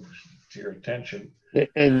I'll bring to your attention.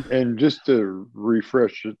 And just to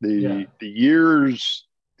refresh the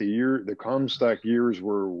Comstock years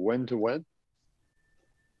were when to when?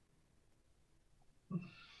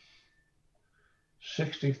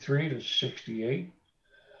 63 to 68.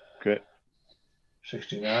 Okay.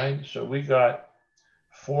 69. So we got,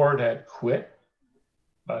 Ford had quit,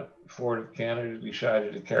 but Ford of Canada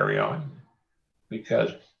decided to carry on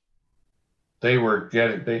because they were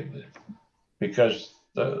because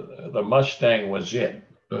the Mustang was it.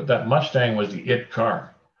 That Mustang was the it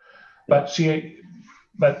car. But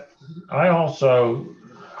I also,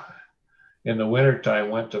 in the wintertime,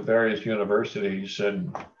 went to various universities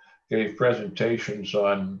and gave presentations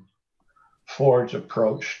on Ford's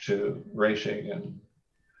approach to racing and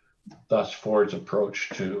thus Ford's approach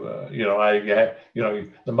to,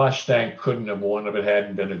 the Mustang couldn't have won if it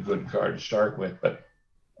hadn't been a good car to start with. But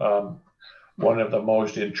one of the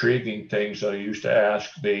most intriguing things I used to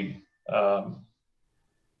ask the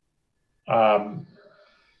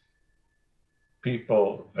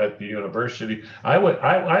people at the university, I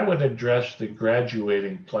would address the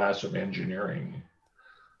graduating class of engineering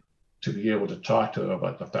to be able to talk to them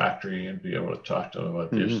about the factory and be able to talk to them about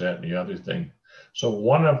this, that, and the other thing. So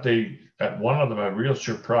at one of them, a real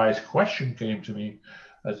surprise question came to me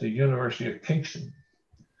at the University of Kingston,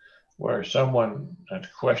 where someone at the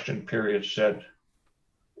question period said,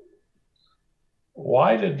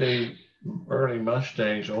 why did the early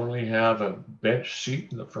Mustangs only have a bench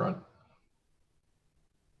seat in the front?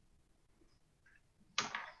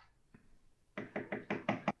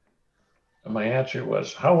 And my answer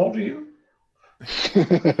was, how old are you?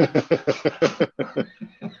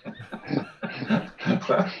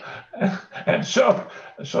 And so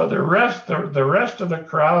the rest of the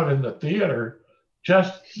crowd in the theater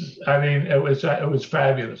it was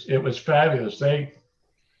fabulous. It was fabulous.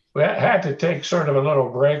 We had to take sort of a little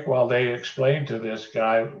break while they explained to this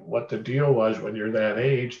guy what the deal was when you're that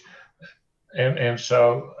age. And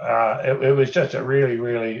so it was just a really,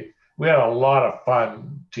 really, we had a lot of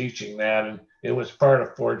fun teaching that. And it was part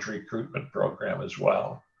of Ford's recruitment program as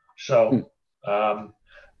well. So,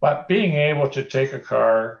 but being able to take a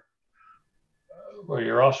car where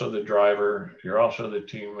you're also the driver, you're also the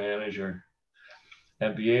team manager,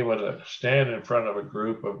 and be able to stand in front of a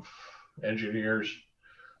group of engineers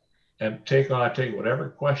and take whatever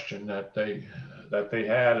question that they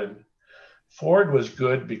had. And Ford was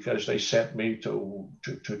good because they sent me to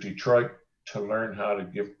Detroit to learn how to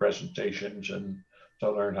give presentations and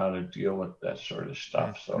to learn how to deal with that sort of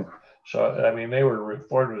stuff. So I mean,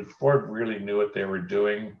 Ford really knew what they were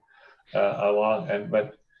doing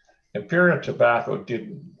but Imperial Tobacco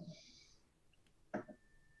didn't.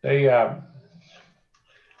 They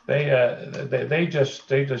just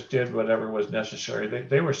did whatever was necessary.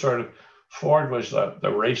 They were sort of, Ford was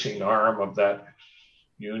the racing arm of that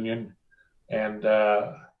union, and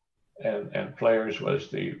Players was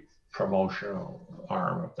the promotional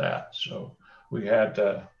arm of that. So we had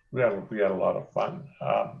a lot of fun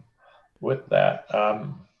with that.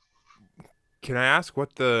 Can I ask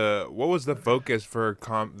what was the focus for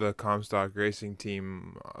the Comstock Racing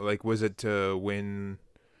Team? Like, was it to win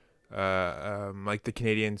like the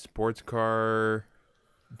Canadian sports car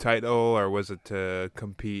title, or was it to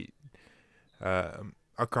compete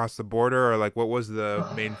across the border, or like what was the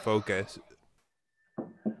main focus?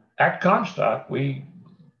 At Comstock, we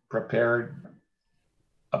prepared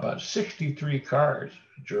about 63 cars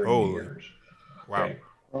during the years. Wow. Okay.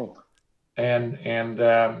 Oh. And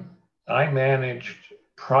I managed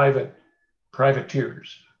privateers.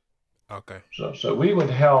 Okay. So we would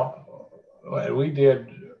help. We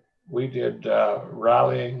did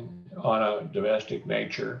rallying on a domestic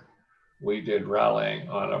nature. We did rallying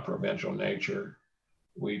on a provincial nature.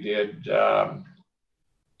 We did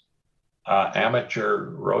amateur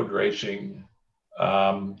road racing,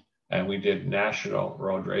 and we did national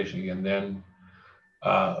road racing. And then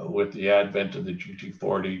with the advent of the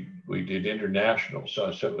GT40, we did international. So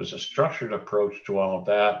it was a structured approach to all of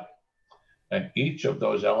that. And each of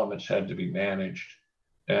those elements had to be managed.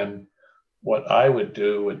 And what I would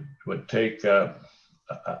do would take a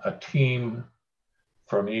team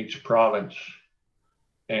from each province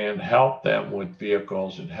and help them with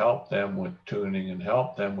vehicles and help them with tuning and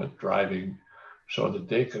help them with driving so that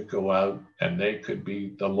they could go out and they could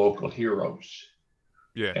be the local heroes.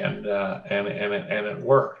 Yeah. And it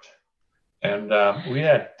worked. And we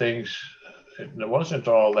had things, it wasn't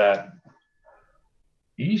all that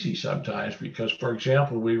easy sometimes because, for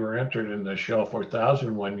example, we were entered in the Shell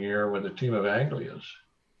 4000 one year with a team of Anglias.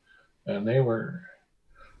 And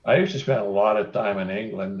I used to spend a lot of time in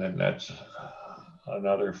England, and that's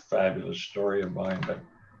another fabulous story of mine. But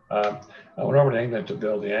I went over to England to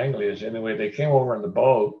build the Anglias. Anyway, they came over in the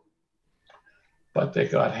boat, but they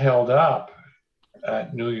got held up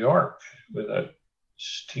at New York with a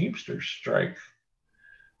Teamster strike.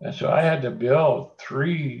 And so I had to build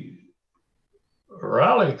 3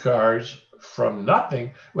 rally cars from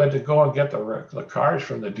nothing. We had to go and get the cars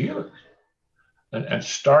from the dealer and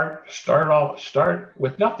start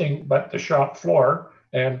with nothing but the shop floor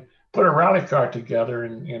and put a rally car together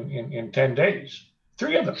in 10 days,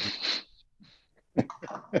 3 of them.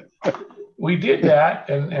 We did that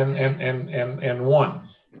and won.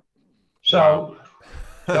 So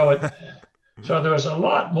there was a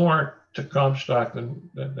lot more to Comstock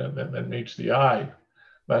than meets the eye,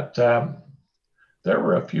 but there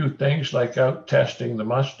were a few things like out testing the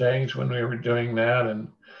Mustangs when we were doing that, and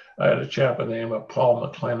I had a chap by the name of Paul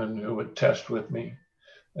McLennan who would test with me,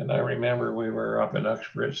 and I remember we were up in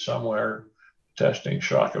Uxbridge somewhere testing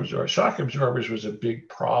shock absorbers. Shock absorbers was a big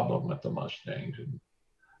problem with the Mustangs, and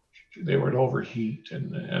they would overheat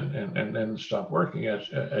and then stop working,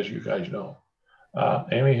 as you guys know.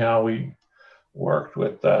 Anyhow, we worked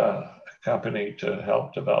with a company to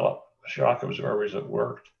help develop shock absorbers that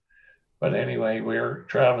worked. But anyway, we were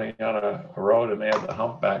traveling on a road and they had the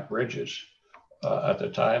humpback bridges at the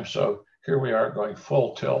time. So here we are going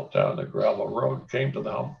full tilt down the gravel road, came to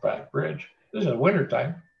the humpback bridge. This is in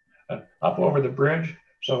wintertime, and up over the bridge.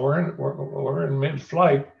 So we're in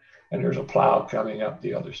mid-flight, and there's a plow coming up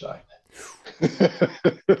the other side.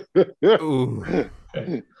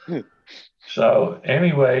 Okay. So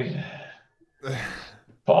anyway,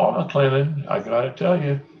 Paul McLennan, I got to tell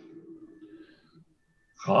you,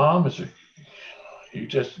 calm as you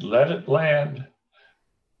just let it land.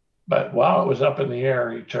 But while it was up in the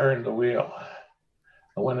air, he turned the wheel.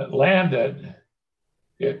 And when it landed,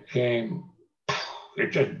 it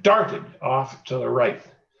just darted off to the right,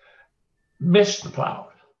 missed the plow.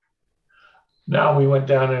 Now we went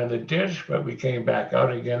down into the ditch, but we came back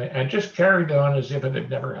out again and just carried on as if it had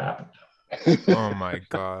never happened. Oh my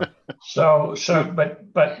God.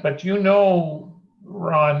 But you know,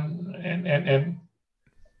 Ron,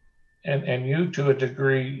 and you to a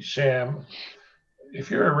degree, Sam, if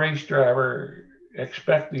you're a race driver,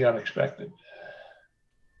 expect the unexpected.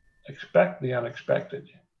 Expect the unexpected.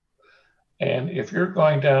 And if you're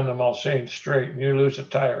going down the Mulsanne Straight and you lose a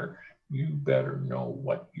tire, you better know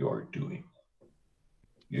what you're doing.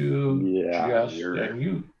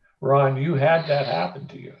 Ron, you had that happen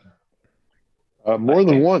to you. More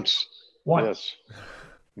than once. Once. Yes.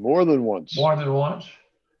 More than once. More than once.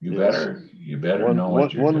 You better know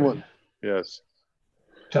what you're doing. Yes.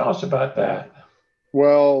 Tell us about that.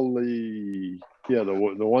 Well, the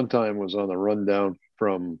one time was on the rundown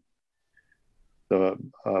from the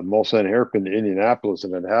Mulsanne hairpin to Indianapolis,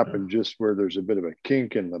 and it happened just where there's a bit of a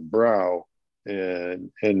kink in the brow and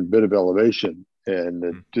a bit of elevation, and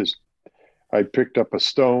it just, I picked up a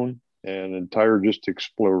stone and the tire just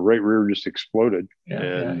exploded, right rear just exploded,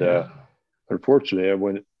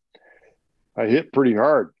 unfortunately I hit pretty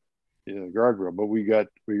hard in the guardrail, but we got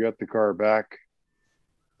the car back.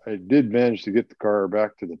 I did manage to get the car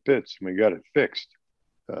back to the pits and we got it fixed.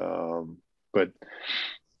 But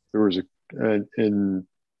there was I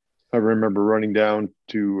remember running down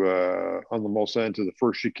to on the Mulsanne to the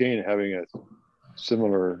first chicane, having a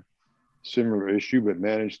similar issue, but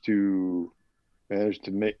managed to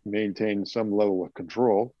maintain some level of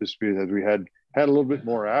control, just because we had a little bit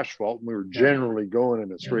more asphalt and we were generally going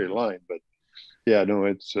in a straight line. But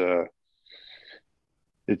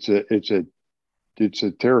it's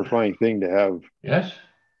a terrifying thing to have. Yes.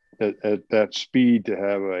 At that speed, to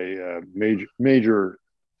have a major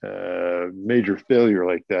failure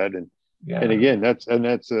like that, and again, that's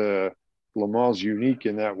Le Mans unique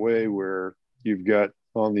in that way, where you've got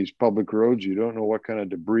on these public roads, you don't know what kind of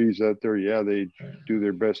debris is out there. Yeah, they do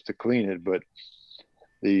their best to clean it, but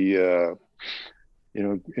the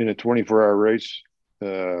in a 24-hour race,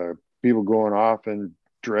 people going off and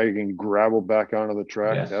dragging gravel back onto the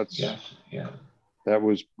track. That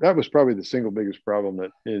was probably the single biggest problem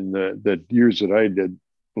that in the years that I did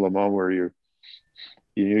Le Mans, where you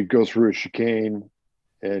go through a chicane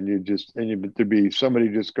and there'd be somebody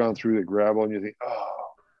just gone through the gravel and you think, oh,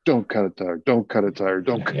 don't cut a tire, don't cut a tire,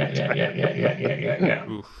 don't cut a tire. Yeah.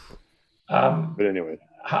 But anyway,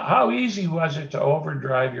 how easy was it to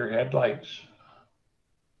overdrive your headlights?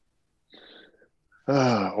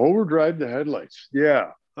 Overdrive the headlights.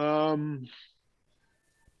 Yeah. I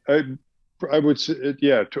would say,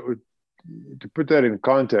 to put that in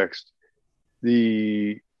context,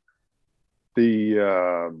 the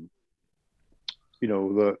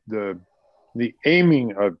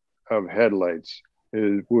aiming of headlights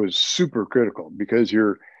was super critical, because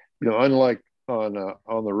you're unlike on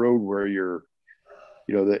the road where you're,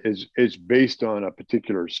 that it's based on a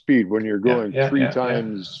particular speed. When you're going three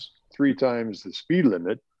times the speed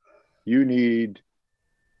limit, you need,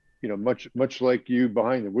 much like you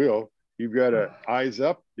behind the wheel, you've got to eyes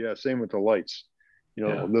up. Yeah, same with the lights.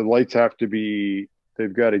 The lights have to be,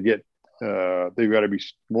 they've got to be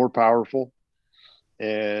more powerful,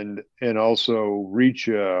 and also reach,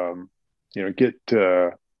 get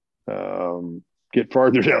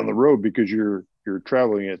farther down the road, because you're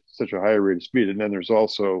traveling at such a high rate of speed. And then there's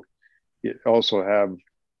also have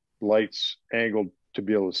lights angled to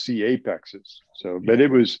be able to see apexes. So, but it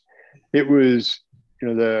was,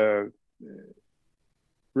 the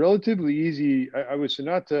relatively easy. I would say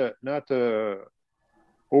not to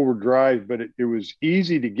overdrive, but it was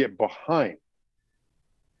easy to get behind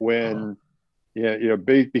when,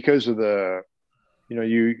 because of the,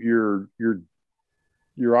 you're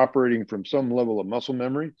operating from some level of muscle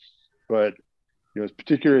memory, but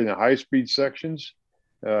particularly in the high speed sections,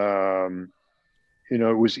 it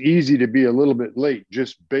was easy to be a little bit late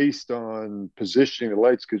just based on positioning the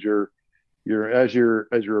lights, because as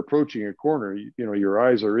you're approaching a corner, your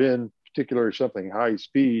eyes are in, particularly something high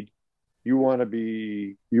speed. You want to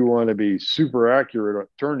be super accurate at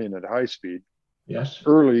turning at high speed. Yes.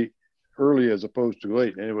 Early as opposed to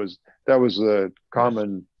late. And that was a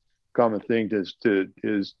common thing to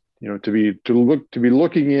be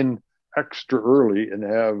looking in extra early and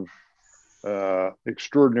have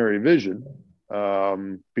extraordinary vision,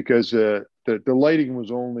 because the lighting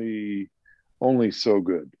was only so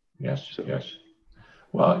good. Yes. So. Yes.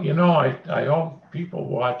 Well, I hope people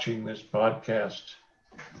watching this podcast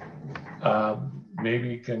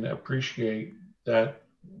maybe can appreciate that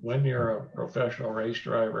when you're a professional race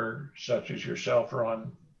driver, such as yourself,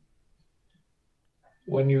 Ron,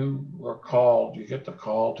 when you get the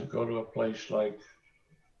call to go to a place like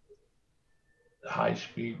high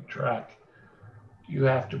speed track, you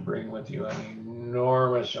have to bring with you an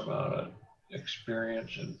enormous amount of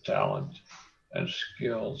experience and talent and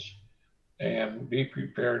skills, and be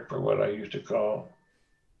prepared for what I used to call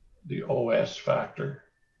the OS factor.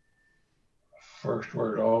 First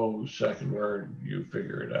word O, second word, you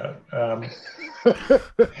figure it out.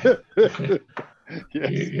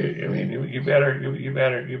 Yes. You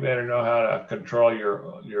better know how to control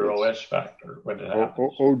your OS factor when it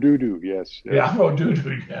happens. Oh, doo-doo, yes. Yeah, oh,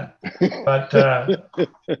 doo-doo, yeah.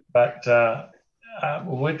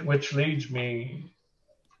 Which leads me,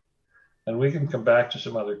 and we can come back to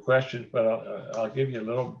some other questions, but I'll give you a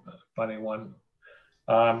little funny one.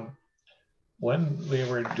 When we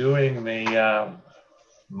were doing the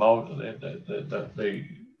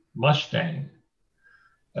Mustang,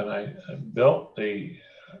 and I built the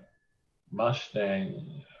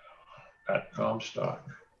Mustang at Comstock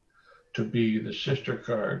to be the sister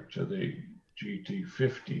car to the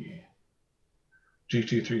GT350.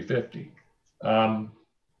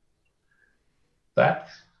 That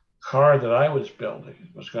car that I was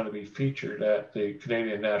building was going to be featured at the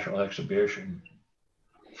Canadian National Exhibition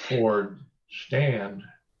Ford stand,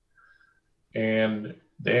 and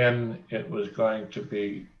then it was going to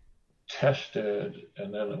be tested,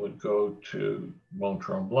 and then it would go to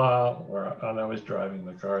Montréal, where I was driving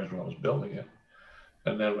the car as well as building it,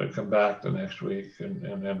 and then we'd come back the next week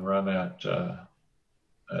and then run at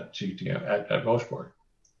CTM at Mosport.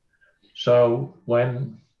 So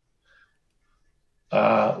when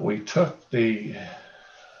we took the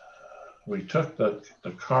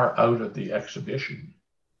car out of the exhibition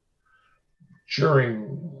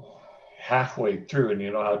during halfway through, and you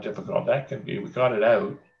know how difficult that can be, we got it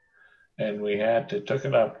out, and we took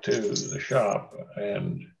it up to the shop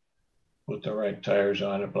and put the right tires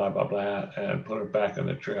on it, blah, blah, blah, and put it back in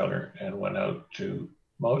the trailer and went out to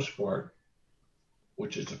Mosport,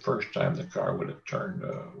 which is the first time the car would have turned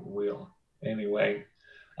a wheel. Anyway,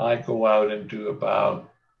 I go out and do about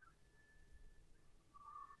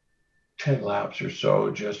 10 laps or so,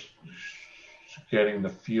 just getting the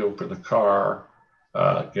feel for the car,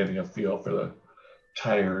 getting a feel for the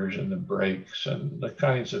tires and the brakes and the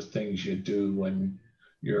kinds of things you do when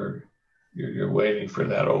you're waiting for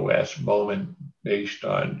that OS moment, based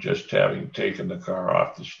on just having taken the car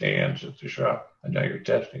off the stands at the shop, and now you're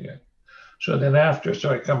testing it. So then so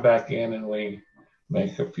I come back in and we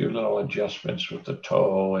make a few little adjustments with the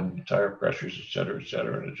toe and tire pressures, et cetera,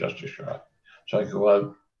 and adjust the shot. So I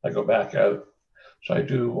go back out. So I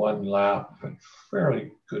do one lap at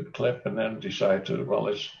fairly good clip, and then decide to, well,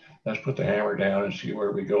 let's put the hammer down and see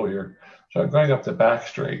where we go here. So I'm going up the back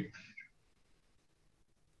straight,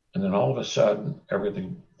 and then all of a sudden,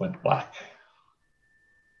 everything went black.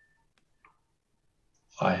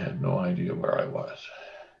 I had no idea where I was.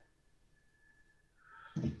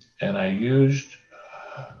 And I used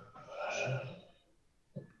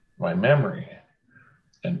my memory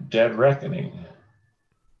and Dead Reckoning,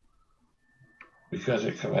 because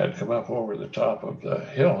it had come up over the top of the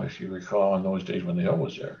hill, if you recall, in those days when the hill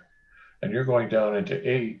was there. And you're going down into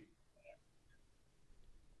 8.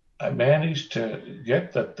 I managed to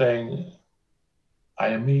get the thing. I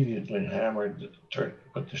immediately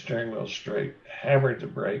put the steering wheel straight, hammered the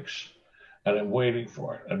brakes, and I'm waiting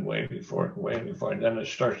for it and waiting for it and waiting for it. And then it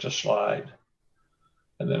starts to slide.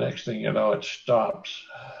 And the next thing you know, it stops.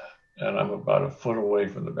 And I'm about a foot away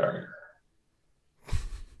from the barrier.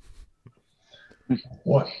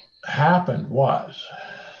 What happened was,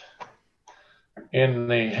 in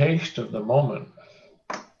the haste of the moment,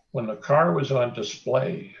 when the car was on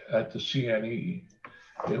display at the CNE,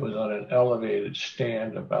 it was on an elevated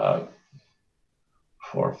stand about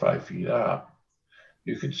 4 or 5 feet up.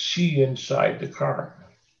 You could see inside the car.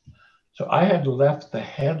 So I had left the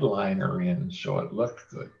headliner in so it looked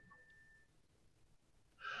good.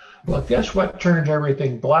 Well, guess what turned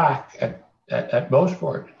everything black at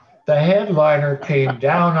Mosport? The headliner came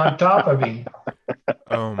down on top of me.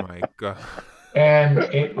 Oh my God. And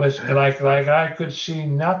it was like I could see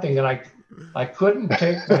nothing, and I couldn't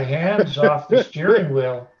take my hands off the steering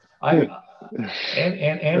wheel.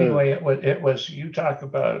 Anyway, it was you talk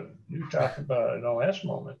about an OS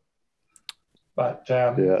moment. But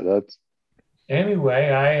yeah, that's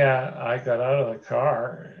anyway, I got out of the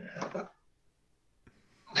car.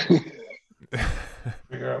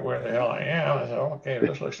 Figure out where the hell I am. I said, okay,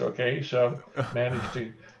 this looks okay. So managed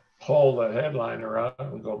to pull the headliner out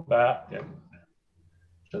and go back and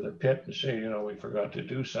to the pit and say, we forgot to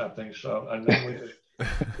do something. So, and then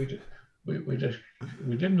we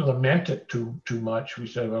didn't lament it too much. We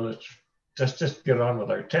said, well, let's just get on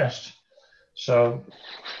with our test. So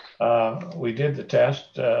we did the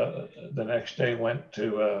test. The next day went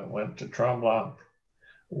to Tremblant.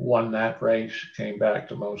 Won that race, came back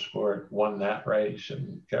to Mosport, won that race,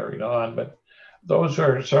 and carried on. But those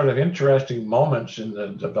are sort of interesting moments in the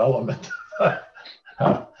development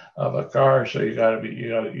of a car. So you got to be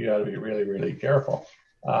really, really careful.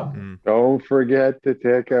 Don't forget to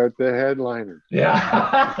take out the headliner.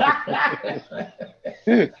 Yeah.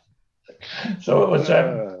 So it was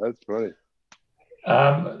that's funny.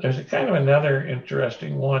 There's a kind of another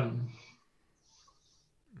interesting one.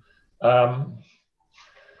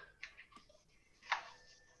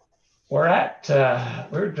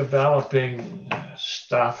 We're developing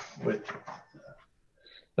stuff with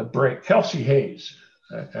the brake, Kelsey Hayes,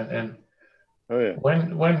 and oh yeah. When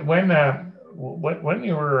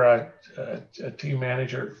you were a team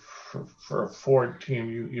manager for a Ford team,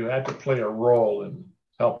 you had to play a role in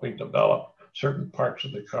helping develop certain parts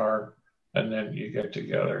of the car, and then you get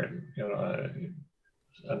together and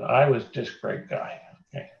and I was this great guy.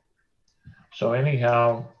 Okay, so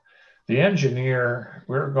anyhow. The engineer,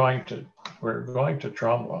 we're going to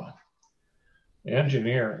Tremblant. The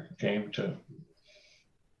engineer came to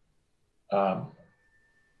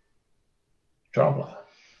Tremblant,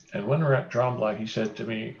 and when we're at Tremblant, he said to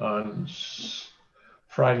me on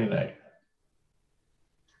Friday night,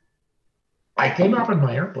 I came up in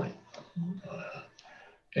my airplane.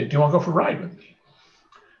 Do you want to go for a ride with me?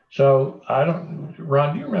 So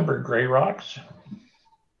Ron, do you remember Grey Rocks?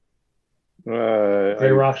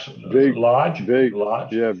 Grey Rocks Lodge?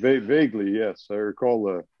 Lodge? Yeah, vaguely, yes. I recall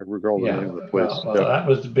the name of the place. Well, that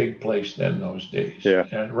was the big place then, those days. Yeah.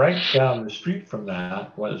 And right down the street from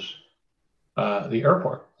that was the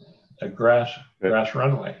airport, a grass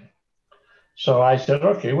runway. So I said,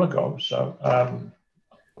 okay, we'll go. So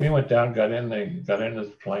we went down, got into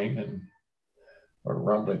the plane, and we're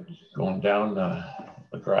rumbling, going down the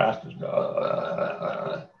grass,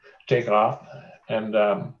 take off,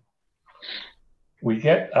 and we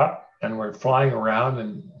get up and we're flying around,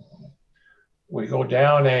 and we go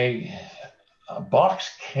down a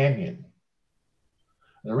box canyon.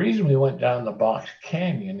 The reason we went down the box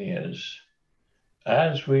canyon is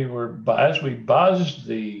as we buzzed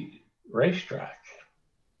the racetrack,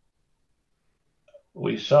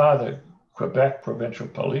 we saw the Quebec Provincial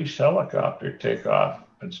Police helicopter take off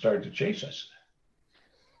and start to chase us.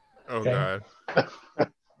 Oh, okay? God.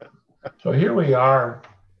 So here we are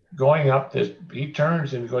going up this, he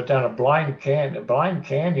turns and we go down a blind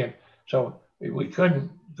canyon. So we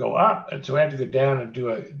couldn't go up. And so we had to go down and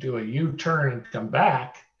do a U-turn and come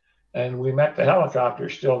back. And we met the helicopter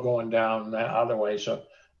still going down that other way. So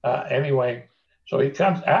anyway, so he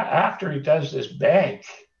comes after he does this bank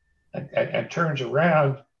and turns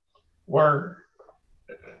around,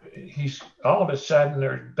 he's all of a sudden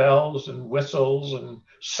there's bells and whistles and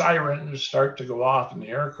sirens start to go off in the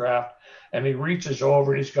aircraft, and he reaches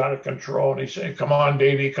over and he's got a control and he's saying, "Come on,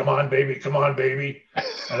 baby, come on, baby, come on, baby."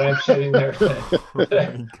 And I'm sitting there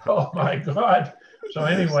saying, "Oh my God." So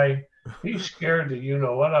anyway, he's scared the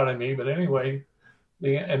what out of me. But anyway,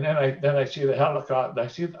 and then I see the helicopter. I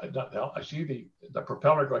see the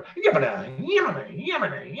propeller going, "Yamana, yamana,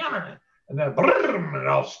 yamana, yamana." And then it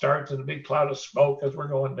all starts in a big cloud of smoke as we're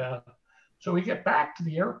going down. So we get back to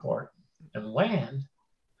the airport and land.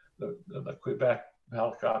 The Quebec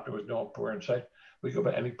helicopter was no poor in sight. We go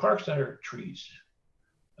back and he parks under trees.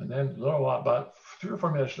 And then a little while, about 3 or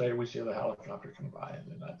 4 minutes later, we see the helicopter come by and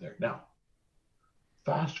they're not there. Now,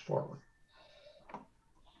 fast forward.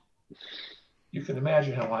 You can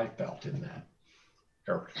imagine how I felt in that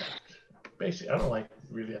aircraft. Basically, I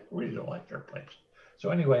really don't like airplanes. So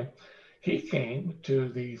anyway, he came to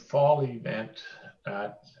the fall event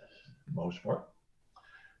at Mosport,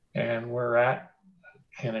 and we're at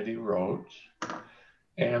Kennedy Roads.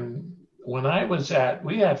 And when I was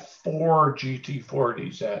we had 4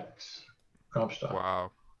 GT40s at Comstock.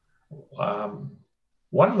 Wow.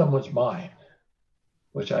 One of them was mine,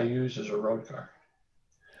 which I used as a road car.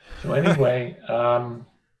 So anyway,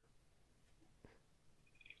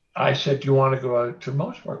 I said, "Do you want to go out to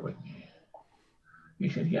Mosport with me?" He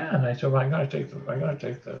said, "Yeah." And I said, "Well, I'm going to take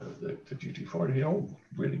the GT40. Oh,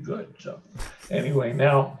 really good." So anyway,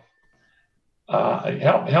 now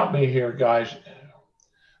help me here, guys.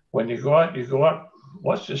 When you go up.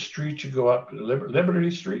 What's the street you go up?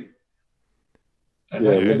 Liberty Street. And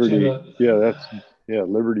Liberty.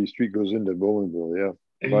 Liberty Street goes into Bowmanville. Yeah.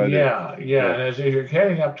 And as you're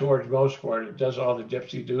heading up towards Mosport, it does all the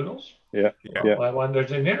gypsy doodles. Yeah.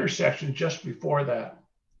 There's an intersection just before that.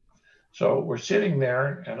 So we're sitting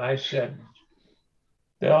there, and I said,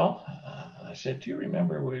 "Bill," I said, "do you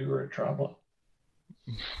remember we were at Tremblant?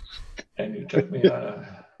 And you took me on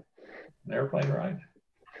an airplane ride?"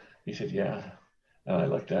 He said, "Yeah." And I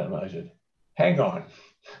looked at him, and I said, "Hang on."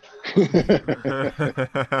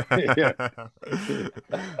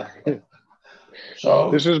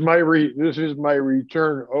 So this is my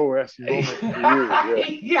return OS moment for you.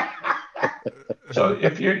 Yeah. So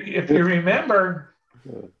if you remember,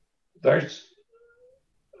 there's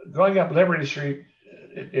going up Liberty Street.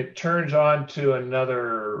 It turns on to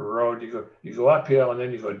another road. You go uphill and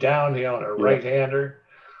then you go downhill on a right-hander.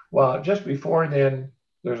 Well, just before then,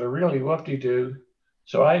 there's a really whoop-de-doo.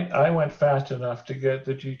 So I went fast enough to get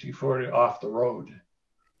the GT40 off the road.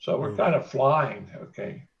 So we're kind of flying,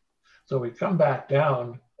 okay. So we come back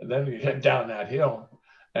down, and then we head down that hill,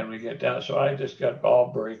 and we get down. So I just got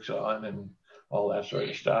all brakes on and all that sort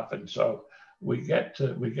of stuff. And so we get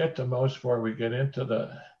to Mosport. We get into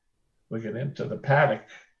the paddock,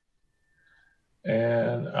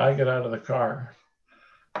 and I get out of the car.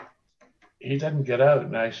 He didn't get out,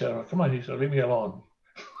 and I said, "Oh, come on." He said, "Leave me alone."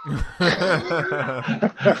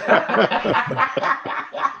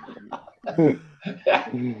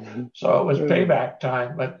 So it was payback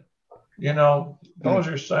time, but those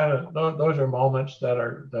are moments that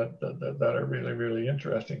are really, really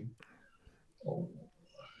interesting.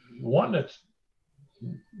 One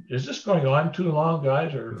is this going on too long,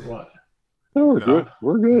 guys, or what? No, we're good.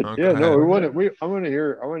 We're good. Okay. Yeah, no, I want to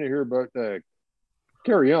hear about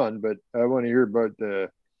carry on, but I want to hear about the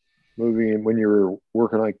moving in when you were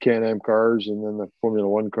working on Can-Am cars and then the Formula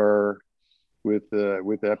One car with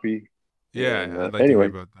Epi. Yeah, I'd like to hear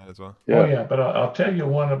about that as well. Yeah. Oh yeah, but I'll tell you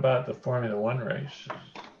one about the Formula One race.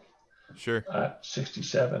 Sure.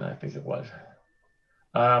 67, I think it was.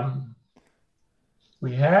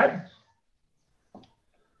 We had.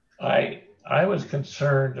 I was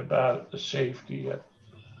concerned about the safety at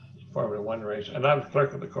the Formula One race, and I was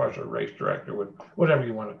clerk of the course or race director, whatever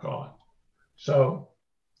you want to call it. So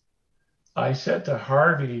I said to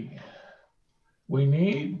Harvey, "We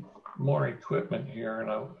need more equipment here,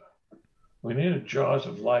 and we need a Jaws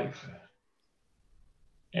of Life."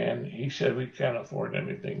 And he said, "We can't afford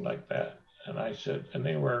anything like that." And I said, and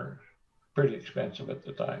they were pretty expensive at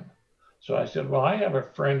the time. So I said, "Well, I have a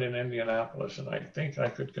friend in Indianapolis, and I think I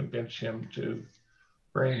could convince him to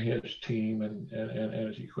bring his team and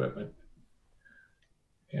his equipment."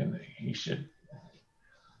 And he said,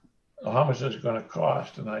 "Well, how much is it going to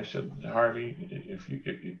cost?" And I said, "Harvey,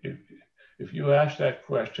 if you ask that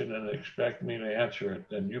question and expect me to answer it,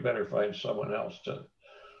 then you better find someone else to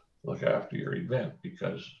look after your event,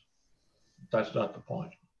 because that's not the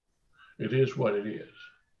point. It is what it is."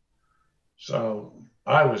 So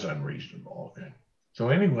I was unreasonable. Okay. So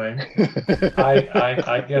anyway,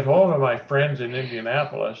 I get hold of my friends in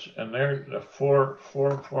Indianapolis, and they're the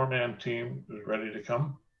four-man team is ready to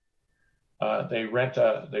come. They rent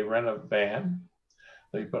a van.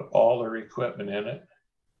 They put all their equipment in it,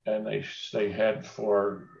 and they head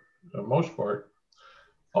for Mosport.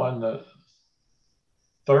 On the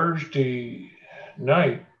Thursday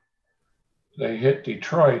night, they hit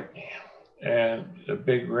Detroit, and a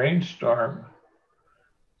big rainstorm,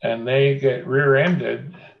 and they get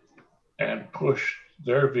rear-ended and push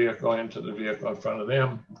their vehicle into the vehicle in front of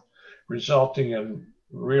them, resulting in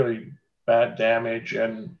really bad damage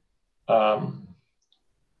and a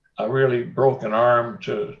really broken arm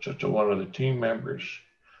to one of the team members.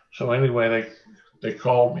 So anyway, they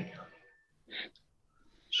called me.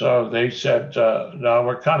 So they said, no,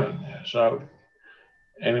 we're coming. So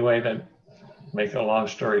anyway, then make a long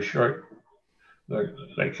story short,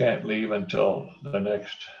 they can't leave until the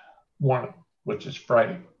next one, which is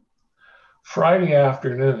Friday. Friday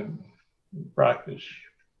afternoon, practice.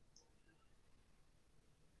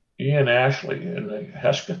 Ian Ashley in the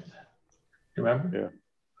Hesketh, you remember?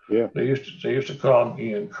 Yeah. They used to call him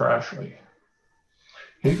Ian Crashley.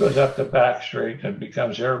 He goes up the back straight and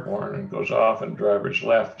becomes airborne and goes off in driver's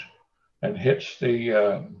left and hits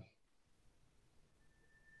the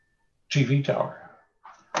TV tower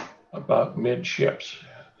about midships.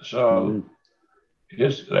 So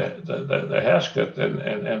the Hesketh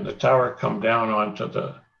and the tower come down onto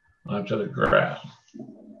the grass.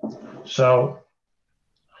 So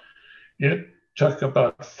it took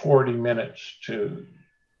about 40 minutes to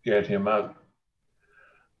get him out.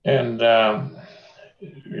 And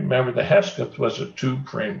remember, the Hesketh was a tube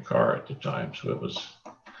frame car at the time, so it was,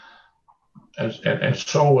 and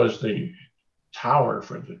so was the tower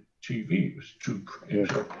for the TV. It was tube frame.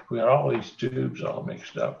 So we had all these tubes all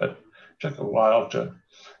mixed up. But it took a while to,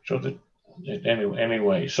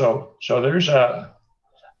 anyway. So there's get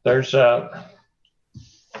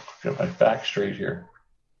my back straight here.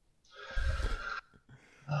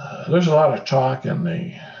 There's a lot of talk in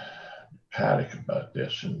the paddock about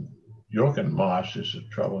this, and Jochen Moss is a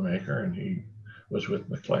troublemaker, and he was with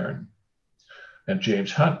McLaren, and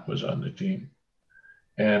James Hunt was on the team.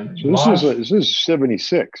 And so Moss, this is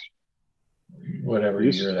 76, whatever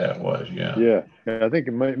year that was. Yeah, I think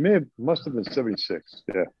it must have been 76.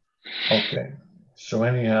 Yeah. Okay. So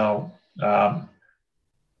anyhow, Jochen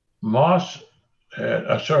Moss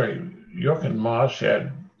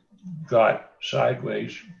had got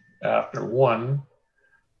sideways after one,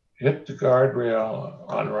 hit the guardrail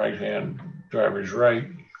on right-hand driver's right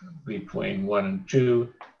between 1 and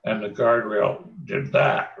 2, and the guardrail did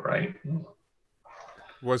that, right?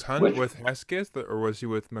 Was Hunt with Hesketh, or was he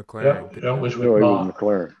with McLaren? Yeah, it was with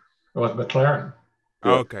McLaren. It was McLaren.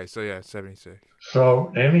 Oh, okay, so yeah, 76.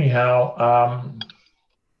 So anyhow,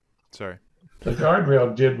 sorry. The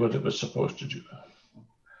guardrail did what it was supposed to do.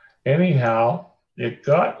 Anyhow, it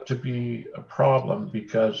got to be a problem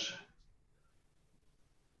because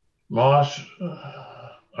Moss,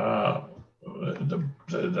 the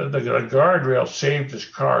guardrail saved his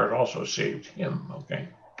car. It also saved him. Okay.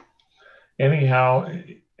 Anyhow,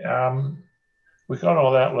 we got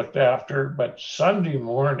all that looked after, but Sunday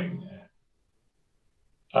morning,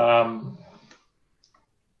 I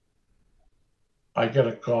get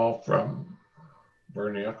a call from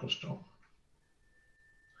Bernie Ecclestone.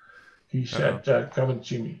 He said, come and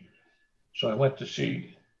see me. So I went to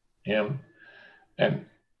see him, and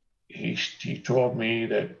he told me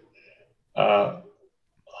that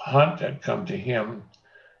Hunt had come to him,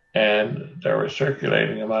 and they were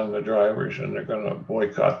circulating among the drivers, and they're going to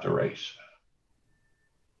boycott the race.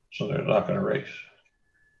 So they're not going to race.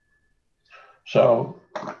 So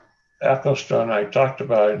Ecclestone and I talked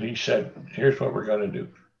about it. He said, here's what we're going to do.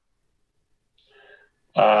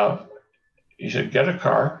 He said, get a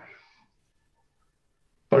car,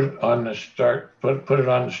 put it on the start, put it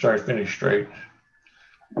on the start finish straight.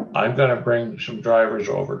 I'm going to bring some drivers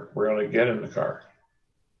over. We're going to get in the car.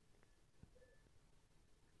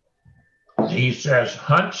 He says,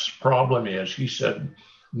 Hunt's problem is, he said,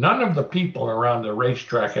 none of the people around the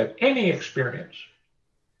racetrack have any experience.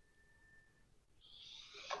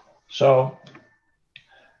 So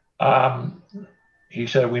he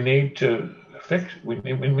said, we need to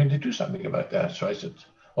do something about that. So I said,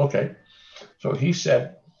 okay. So he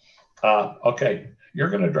said, okay, you're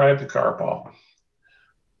going to drive the car, Paul.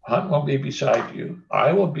 Hunt will be beside you.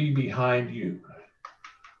 I will be behind you.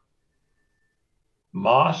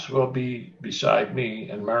 Moss will be beside me,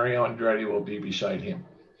 and Mario Andretti will be beside him.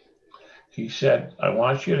 He said, I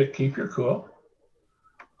want you to keep your cool.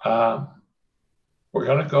 We're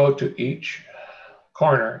going to go to each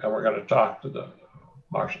corner, and we're going to talk to the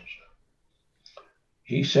marshals.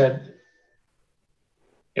 He said,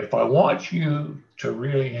 if I want you to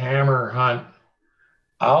really hammer Hunt,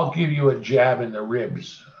 I'll give you a jab in the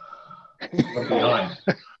ribs from behind.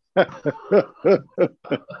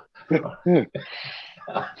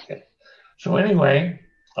 So anyway,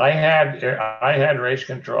 I had race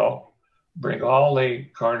control, bring all the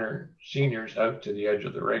corner seniors out to the edge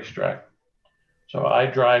of the racetrack. So I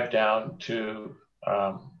drive down to,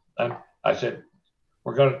 I said,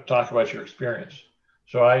 we're going to talk about your experience.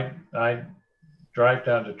 So I drive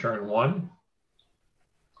down to turn 1,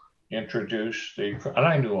 introduce and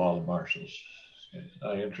I knew all the marshals.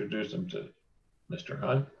 I introduced them to Mr.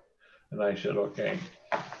 Hunt, and I said, okay,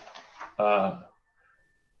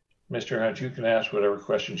 Mr. Hunt, you can ask whatever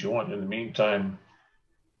questions you want. In the meantime,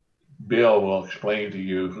 Bill will explain to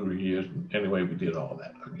you who he is. Anyway, we did all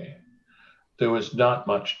that, okay? There was not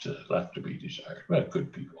much left to be desired, but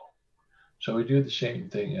good people. So we do the same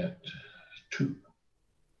thing at 2,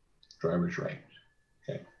 driver's right,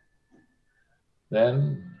 okay?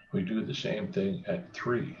 Then we do the same thing at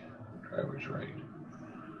 3, driver's right.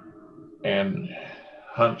 And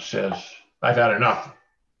Hunt says, I've had enough.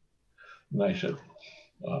 And I said,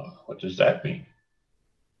 what does that mean?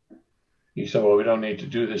 He said, well, we don't need to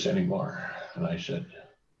do this anymore. And I said,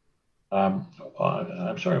 I'm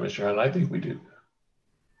sorry, Mr. Hunt, I think we do.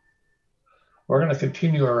 We're going to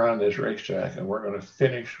continue around this racetrack and we're going to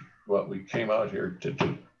finish what we came out here to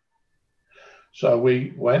do. So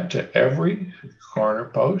we went to every corner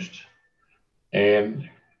post and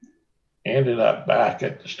ended up back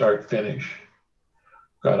at the start finish,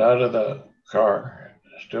 got out of the car,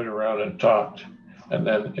 stood around and talked, and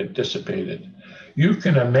then it dissipated. You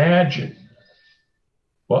can imagine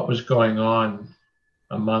what was going on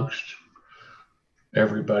amongst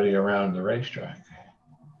everybody around the racetrack.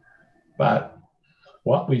 But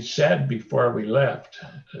what we said before we left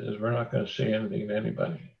is we're not going to say anything to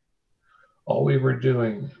anybody. All we were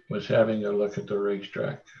doing was having a look at the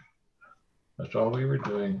racetrack. That's all we were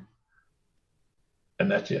doing. And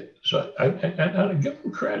that's it. So I give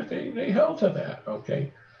them credit. They held to that,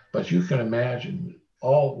 okay? But you can imagine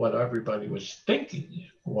what everybody was thinking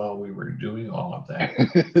while we were doing all of that.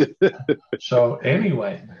 So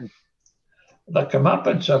anyway, the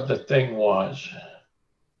comeuppance of the thing was,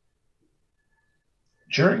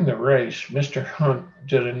 during the race, Mr. Hunt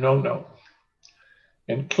did a no-no,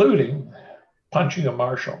 including punching a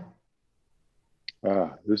marshal.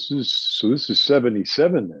 This is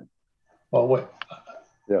 77 then. Well, what?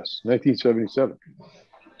 Yes, 1977.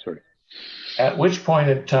 Sorry. At which point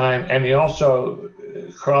in time, and he also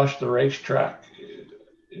crossed the racetrack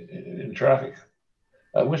in traffic.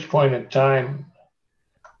 At which point in time,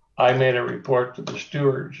 I made a report to the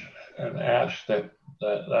stewards and asked that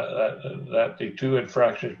the 2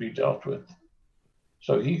 infractions be dealt with.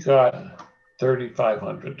 So he got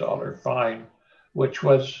 $3,500 fine, which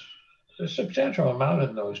was a substantial amount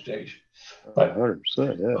in those days. But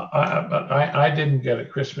 100%, yeah. I didn't get a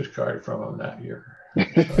Christmas card from him that year.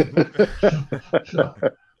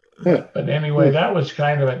 But anyway, that was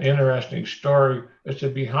kind of an interesting story. It's a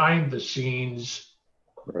behind the scenes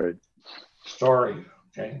story.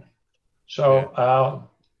 Okay. So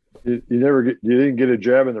you didn't get a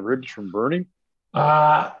jab in the ribs from Bernie?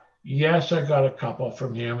 Yes, I got a couple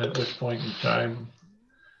from him at this point in time.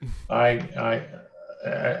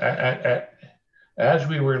 As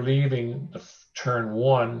we were leaving the turn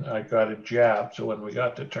 1, I got a jab. So when we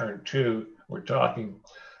got to turn 2, we're talking.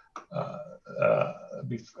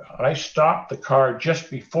 I stopped the car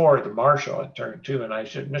just before the marshal at turn 2, and I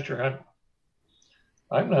said, Mr. Hunt,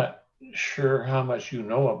 I'm not sure how much you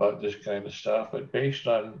know about this kind of stuff, but based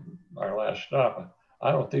on our last stop,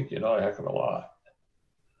 I don't think you know a heck of a lot.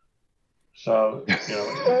 So,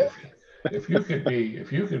 if you could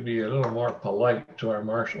be a little more polite to our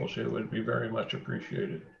marshals, it would be very much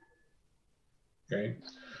appreciated. Okay.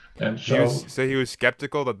 And so he was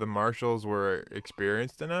skeptical that the marshals were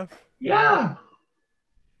experienced enough? Yeah.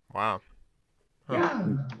 Wow. Huh.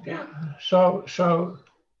 Yeah. So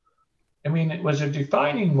I mean, it was a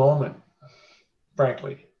defining moment,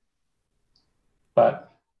 frankly.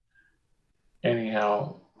 But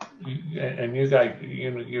anyhow, you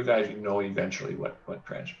guys know eventually what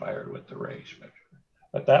transpired with the race,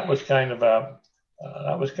 but that was kind of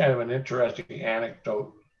an interesting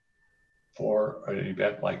anecdote for an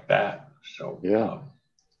event like that. So yeah.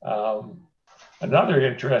 Another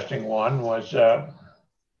interesting one was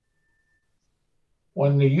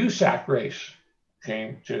when the USAC race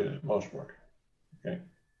came to Mosport. Okay,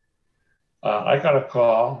 I got a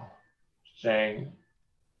call saying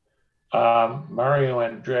Mario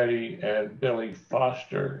Andretti and Billy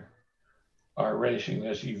Foster are racing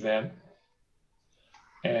this event,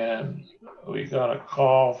 and we got a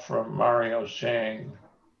call from Mario saying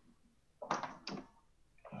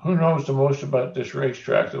who knows the most about this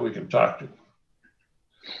racetrack that we can talk to?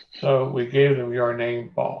 So we gave them your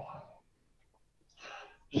name, Paul.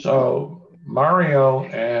 So Mario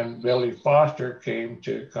and Billy Foster came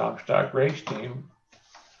to Comstock Racing Team,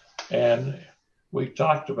 and we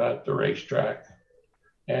talked about the racetrack.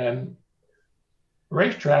 And the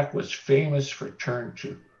racetrack was famous for turn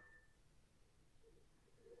 2,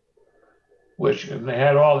 and they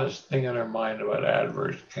had all this thing in their mind about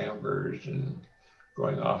adverse cambers and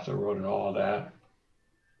going off the road and all that.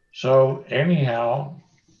 So anyhow,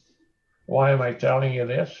 why am I telling you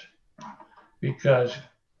this? Because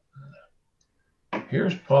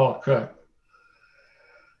here's Paul Cooke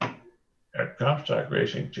at Comstock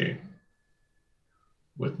Racing Team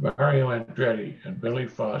with Mario Andretti and Billy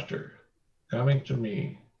Foster coming to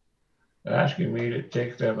me, asking me to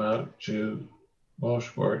take them out to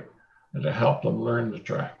Mosport and to help them learn the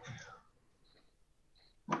track.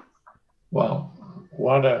 Well,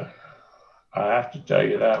 I have to tell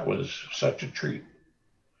you, that was such a treat.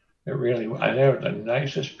 It really, they were the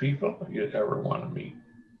nicest people you'd ever want to meet.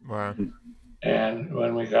 Wow. And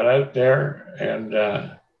when we got out there, and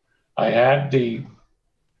I had the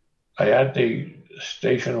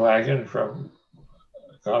station wagon from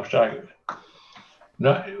Comstock.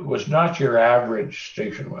 It was not your average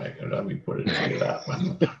station wagon. Let me put it to you that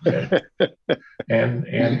one. Okay. And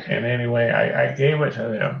anyway, I gave it to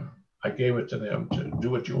them. I gave it to them to do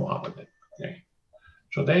what you want with it. Okay.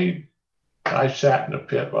 So I sat in the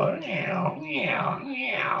pit, meow, meow,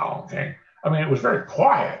 meow. Okay. I mean, it was very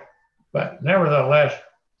quiet, but nevertheless,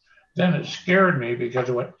 then it scared me because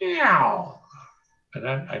it went meow. And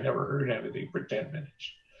then I never heard anything for 10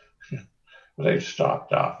 minutes. They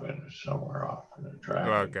stopped off and somewhere off in the track.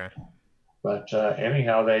 Oh, okay. But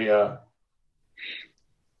anyhow, they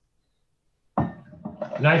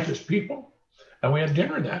nicest people, and we had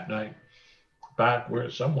dinner that night back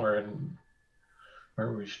somewhere in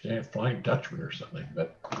where we stayed, Flying Dutchman or something.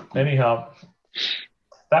 But anyhow,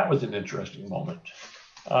 that was an interesting moment.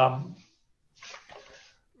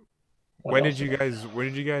 When did you guys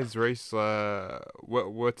race? What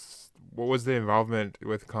was the involvement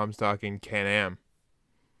with Comstock in Can-Am?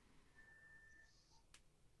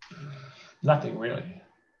 Nothing really.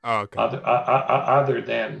 Oh, okay. Other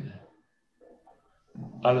than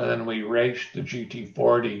we raced the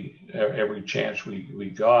GT40 every chance we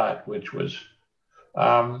got, which was,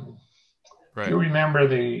 right. Do you remember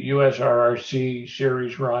the USRRC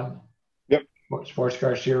series run? Yep. Sports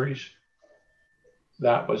car series.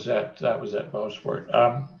 That was at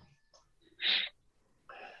Mosport.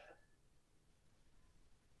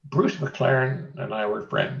 Bruce McLaren and I were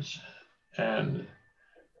friends, and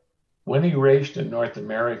when he raced in North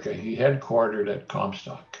America, he headquartered at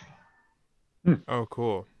Comstock. Oh,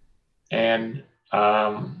 cool. And they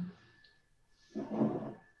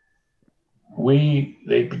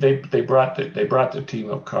brought the team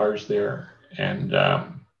of cars there, and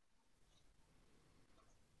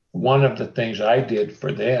one of the things I did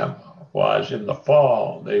for them was in the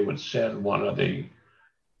fall, they would send one of the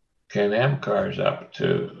Can-Am cars up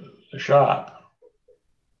to the shop,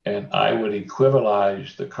 and I would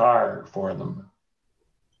equivalize the car for them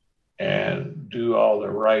and do all the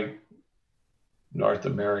right North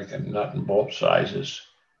American nut and bolt sizes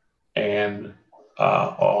and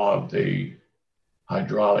all of the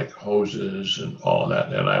hydraulic hoses and all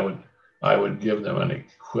that. And I would give them an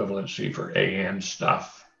equivalency for AN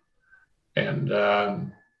stuff. And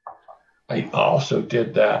I also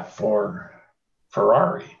did that for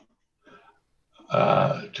Ferrari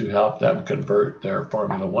to help them convert their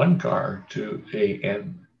Formula One car to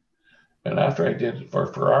AN. And after I did it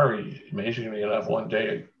for Ferrari, amazingly enough, one day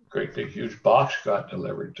a great big huge box got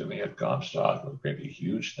delivered to me at Comstock, a great big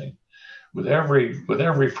huge thing with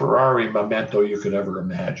every Ferrari memento you could ever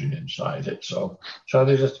imagine inside it. So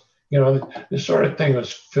there's just, this sort of thing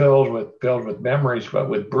was filled with memories. But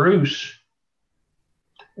with Bruce,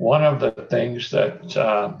 one of the things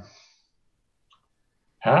that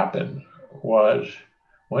happened was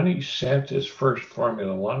when he sent his first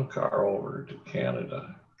Formula One car over to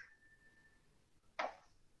Canada,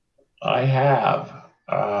 I have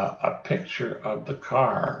a picture of the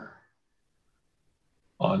car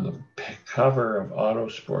on the cover of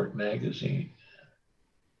Autosport magazine.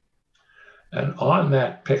 And on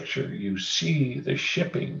that picture, you see the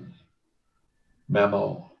shipping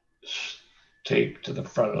memo taped to the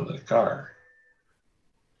front of the car.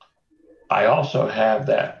 I also have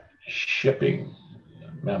that shipping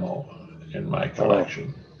memo in my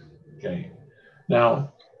collection. Okay.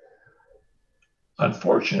 Now,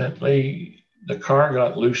 unfortunately, the car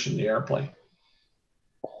got loose in the airplane.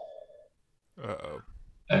 Uh-oh.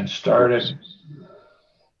 And started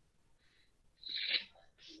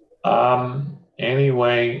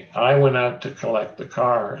Anyway, I went out to collect the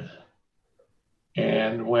cars,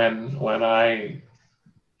 and when I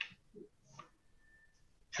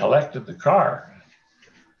collected the car,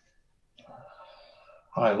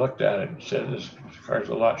 I looked at it and said, "This car's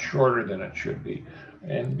a lot shorter than it should be,"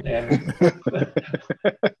 and and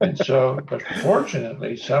so, but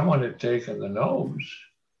fortunately, someone had taken the nose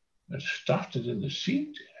and stuffed it in the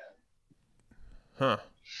seat. Huh.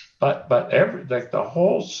 But the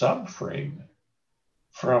whole subframe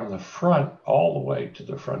from the front all the way to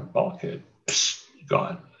the front bulkhead,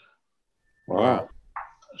 gone. Wow.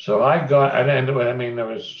 So I got, and I mean, there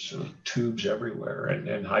was sort of tubes everywhere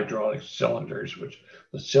and hydraulic cylinders, which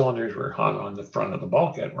the cylinders were hung on the front of the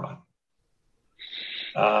bulkhead rod,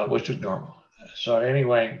 which is normal. So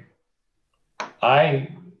anyway,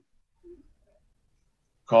 I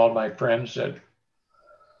called my friends at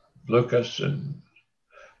Lucas, and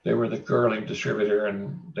they were the Girling distributor,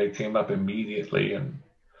 and they came up immediately and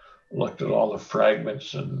looked at all the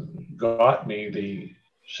fragments and got me the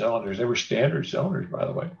cylinders. They were standard cylinders, by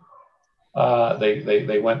the way.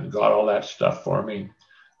 They went and got all that stuff for me.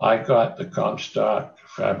 I got the Comstock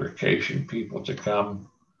fabrication people to come,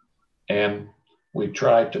 and we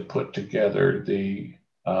tried to put together the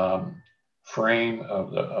frame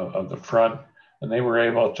of the front, and they were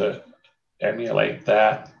able to emulate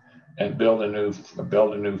that and build a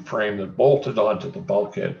new frame that bolted onto the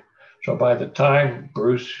bulkhead. So by the time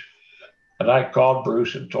Bruce, and I called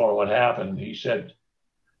Bruce and told him what happened, he said,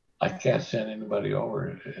 "I can't send anybody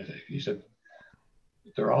over." He said,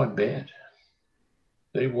 "They're all in bed.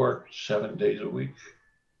 They work 7 days a week.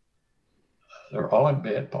 They're all in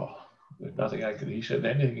bed, Paul. There's nothing I could." He said,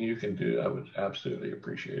 "Anything you can do, I would absolutely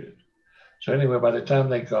appreciate it." So anyway, by the time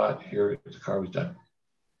they got here, the car was done.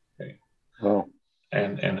 Okay. Oh.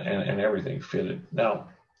 And everything fitted. Now,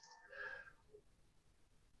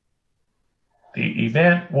 the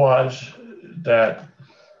event was that,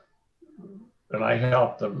 and I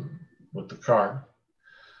helped them with the car.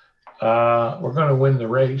 We're going to win the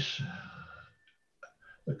race.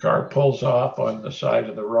 The car pulls off on the side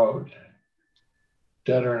of the road,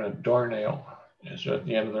 deader than a doornail. And so at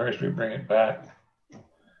the end of the race, we bring it back.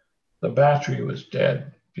 The battery was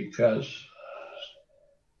dead because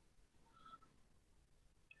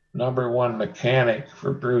number one mechanic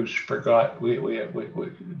for Bruce forgot. Do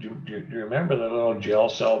you remember the little gel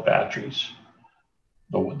cell batteries,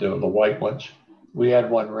 the white ones? We had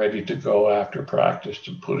one ready to go after practice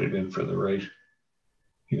to put it in for the race.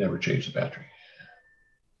 He never changed the battery,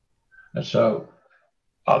 and so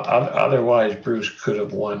otherwise Bruce could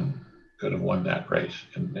have won that race.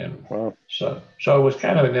 And wow. So it was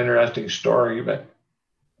kind of an interesting story, but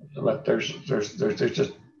there's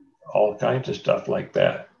just all kinds of stuff like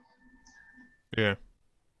that. Yeah.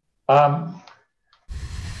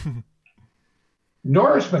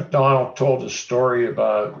 Norris MacDonald told a story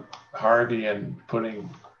about Harvey and putting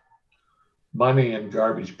money in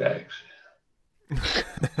garbage bags.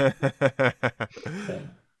 Okay.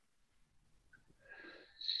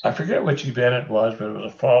 I forget which event it was, but it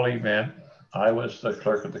was a fall event. I was the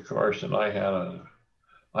clerk of the course, and I had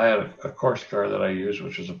a course car that I used,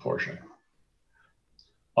 which was a Porsche.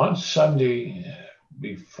 On Sunday,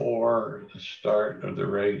 before the start of the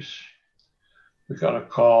race, we got a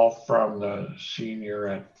call from the senior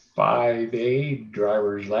at 5A,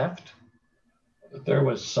 drivers left, that there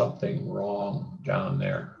was something wrong down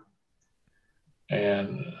there.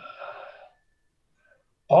 And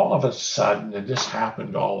all of a sudden, and this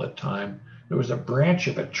happened all the time, there was a branch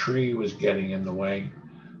of a tree was getting in the way.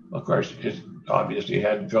 Of course, it obviously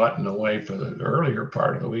hadn't gotten away for the earlier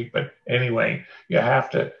part of the week, but anyway,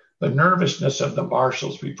 the nervousness of the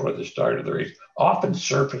marshals before the start of the race often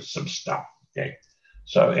surfaced some stuff, okay?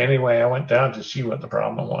 So anyway, I went down to see what the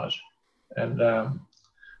problem was. And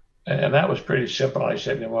that was pretty simple. I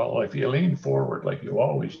said, well, if you lean forward like you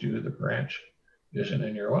always do, the branch isn't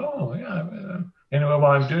in your, well, yeah. Anyway,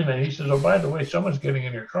 while I'm doing that, he says, oh, by the way, someone's getting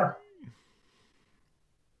in your car.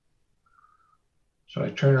 So I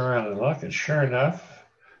turn around and look, and sure enough,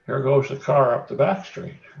 here goes the car up the back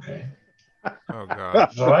street, okay? Oh,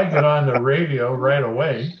 God. So I get on the radio right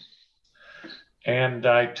away, and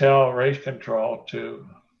I tell race control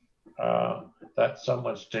that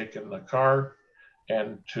someone's taken the car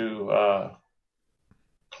and to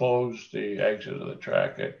close the exit of the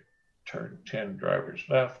track at turn 10, drivers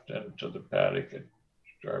left, and to the paddock at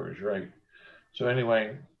drivers right. So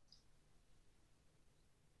anyway,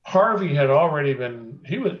 Harvey had already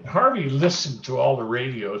Harvey listened to all the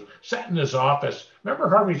radios, sat in his office. Remember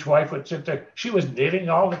Harvey's wife would sit there, she was knitting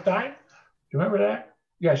all the time? Do you remember that?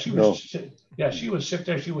 Yeah, she would sit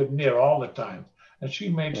there, she would knit all the time. and she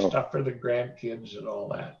made stuff for the grandkids and all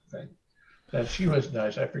that thing. And she was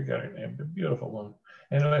nice. I forgot her name, but beautiful woman.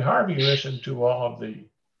 Anyway, Harvey listened to all of the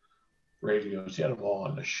radios. He had them all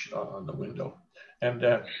on the window. And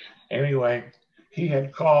anyway, he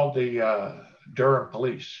had called the Durham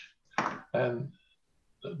police, and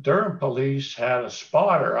the Durham police had a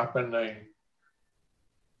spotter up in the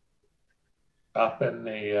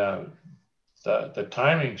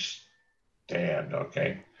timing stand,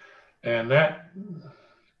 okay, and that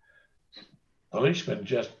policeman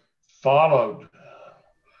just followed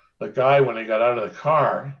the guy when he got out of the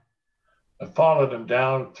car, and followed him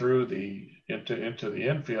down through into the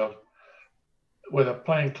infield with a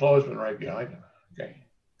plainclothesman right behind him. Okay,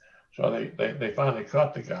 so they finally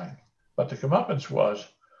caught the guy, but the comeuppance was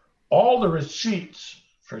all the receipts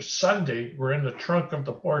for Sunday were in the trunk of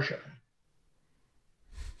the Porsche.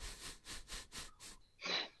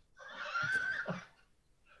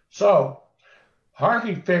 So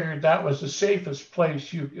Harvey figured that was the safest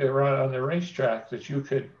place on the racetrack that you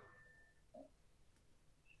could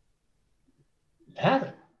have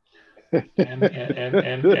it. And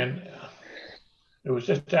it was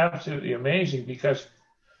just absolutely amazing, because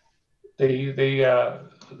the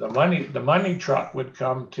money truck would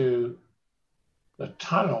come to the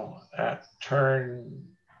tunnel at turn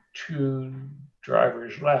 2,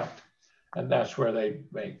 drivers left, and that's where they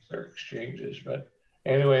make their exchanges. But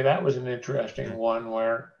anyway, that was an interesting one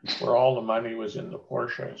where all the money was in the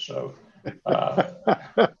Porsche. So,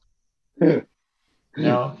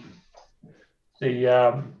 now the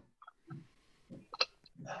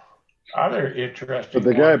other interesting. But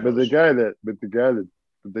the guy that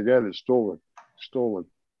stole it.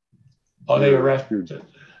 Oh, they arrested.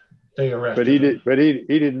 They arrested. But he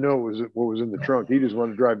didn't know what was in the trunk. He just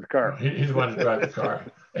wanted to drive the car. He just wanted to drive the car.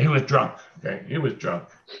 He was drunk. Okay, he was drunk.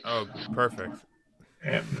 Oh, perfect.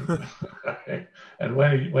 And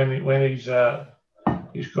when he was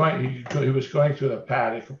going through the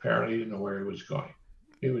paddock. Apparently, he didn't know where he was going.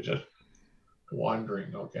 He was just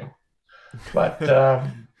wandering. Okay, but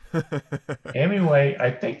anyway,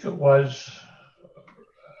 I think it was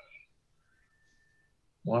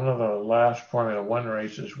one of the last Formula One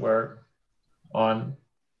races where on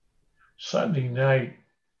Sunday night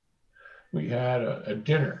we had a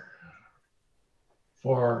dinner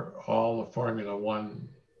for all the Formula One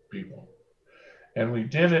people. And we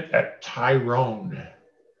did it at Tyrone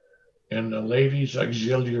in the ladies'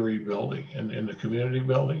 auxiliary building, in the community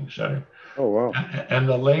building center. Oh, wow. And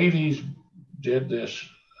the ladies did this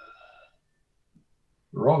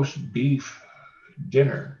roast beef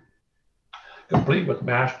dinner, complete with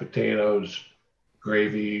mashed potatoes,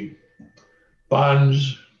 gravy,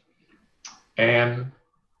 buns, and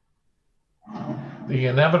the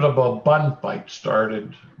inevitable bun fight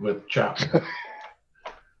started with Chapman.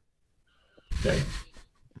 Okay.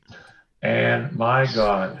 And my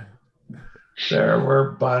God, there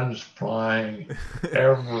were buns flying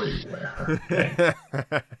everywhere. Okay?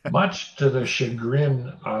 Much to the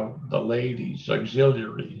chagrin of the ladies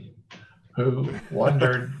auxiliary, who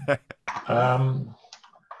wondered, and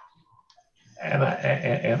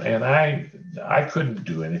I couldn't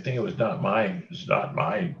do anything. It was not my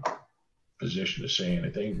position to say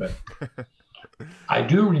anything, but I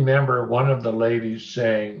do remember one of the ladies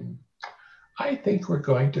saying, "I think we're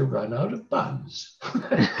going to run out of buns."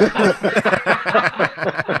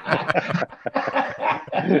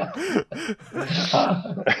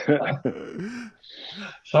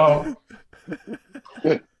 So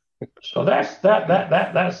that's the,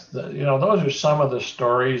 those are some of the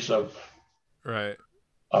stories of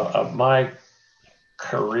my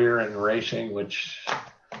career in racing, which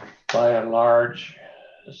by and large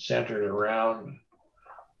centered around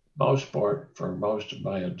Mosport for most of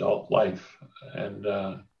my adult life, and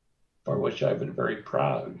for which I've been very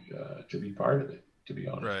proud to be part of it, to be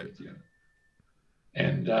honest with you.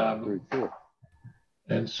 And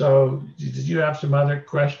and so, did you have some other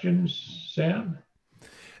questions, Sam?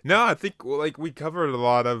 No, I think we covered a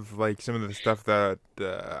lot of some of the stuff that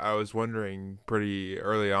I was wondering pretty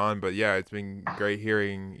early on. But yeah, it's been great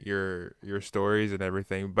hearing your stories and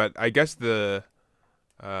everything. But I guess the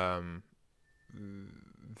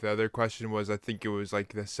other question was, I think it was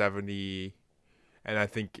the 70, and I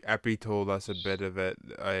think Epi told us a bit of it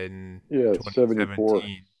in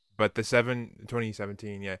 2017. But the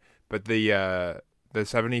 2017, yeah. But the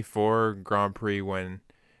 74 Grand Prix when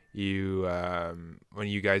you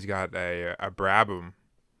guys got a Brabham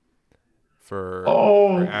for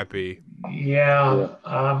Epi. Yeah.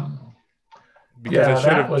 Because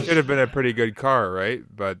it should have been a pretty good car, right?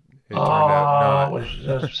 But it turned out not. It was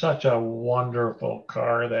just such a wonderful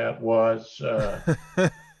car that was.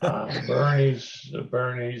 Bernie's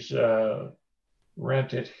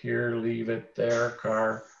rent it here, leave it there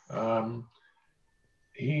car.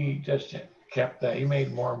 He just kept that. He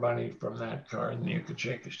made more money from that car than you could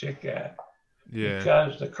shake a stick at. Yeah.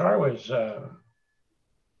 Because the car was,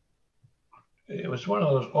 it was one of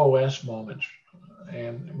those OS moments,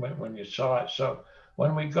 and when you saw it. So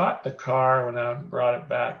when we got the car, went out and brought it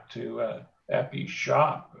back to Epi's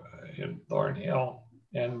shop in Thornhill,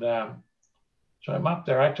 and so I'm up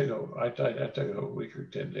there. I took a week or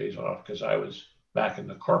 10 days off because I was back in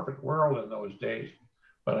the corporate world in those days,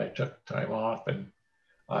 but I took time off and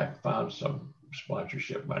I found some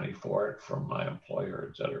sponsorship money for it from my employer,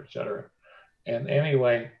 et cetera, et cetera. And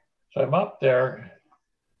anyway, so I'm up there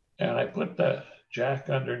and I put the jack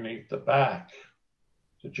underneath the back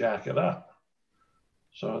to jack it up.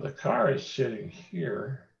 So the car is sitting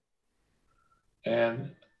here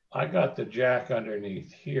and I got the jack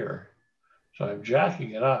underneath here. So I'm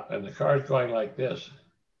jacking it up and the car's going like this.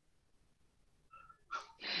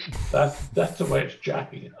 That's the way it's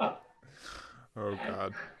jacking it up. Oh,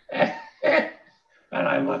 God. And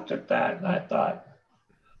I looked at that and I thought,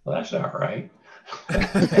 well, that's not right.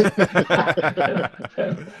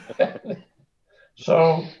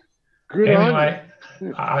 So Good anyway,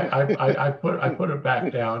 I put it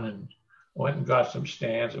back down and went and got some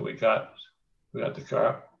stands and we got the car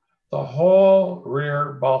up. The whole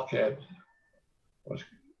rear bulkhead was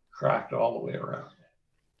cracked all the way around.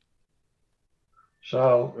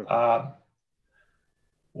 So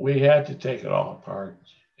we had to take it all apart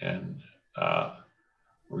and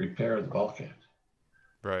repair the bulkhead,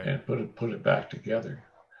 right, and put it back together.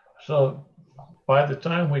 So by the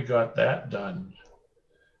time we got that done,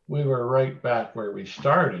 we were right back where we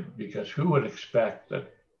started, because who would expect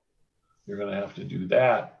that you're going to have to do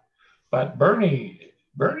that? But Bernie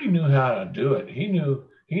knew how to do it. He knew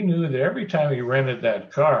that every time he rented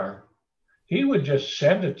that car, he would just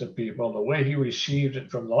send it to people the way he received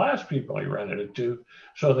it from the last people he rented it to.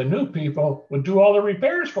 So the new people would do all the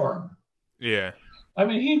repairs for him. Yeah. I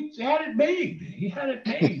mean, he had it made. He had it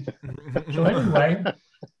made. So anyway,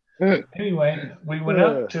 we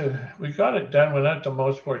got it done, went out to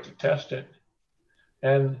Mosport to test it.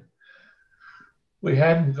 And we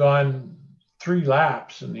hadn't gone 3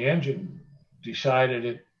 laps and the engine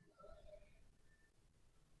decided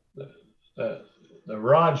the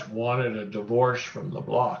rods wanted a divorce from the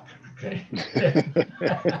block, okay?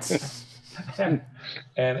 and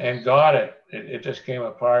got it. It just came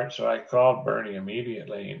apart. So I called Bernie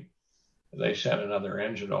immediately. They sent another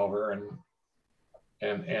engine over,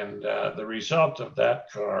 and the result of that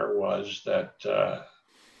car was that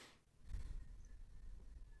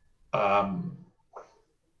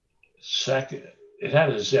it had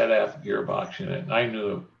a ZF gearbox in it, and I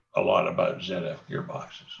knew a lot about ZF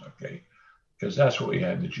gearboxes, okay, because that's what we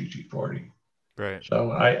had in the GT40. Right. So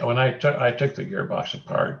when I took the gearbox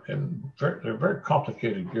apart, and they're very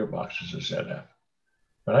complicated gearboxes, the ZF,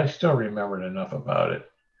 but I still remembered enough about it,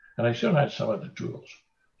 and I still had some of the tools.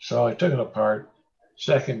 So I took it apart.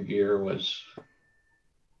 Second gear was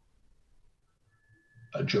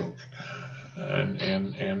a joke,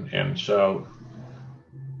 and so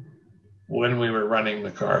when we were running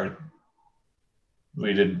the car,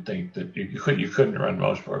 we didn't think that you couldn't run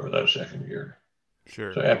Mosport without second gear.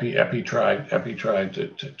 Sure. So Epi tried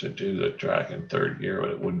to do the track in third gear,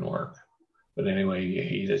 but it wouldn't work. But anyway,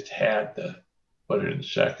 he just had to put it in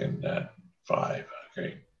second at 5.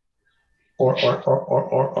 Okay. Or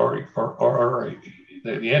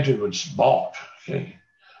the engine would balk. Okay.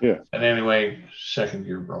 Yeah. And anyway, second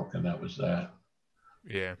gear broke, and that was that.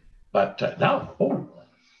 Yeah. But now, you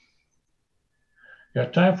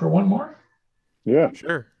got time for one more? Yeah.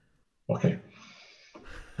 Sure. Okay.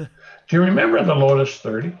 Do you remember the Lotus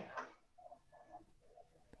 30?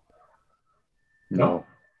 No.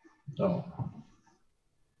 No.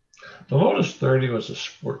 The Lotus 30 was a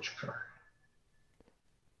sports car.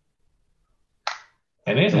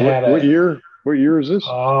 And it had what year? What year is this?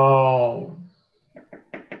 Oh,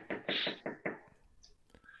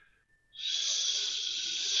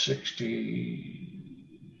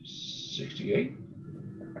 68.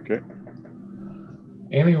 Okay.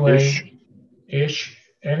 Anyway, ish.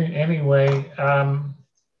 Anyway,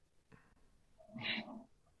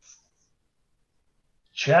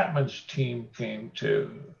 Chapman's team came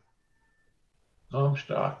to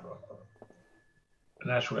Comstock, and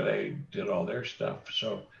that's where they did all their stuff.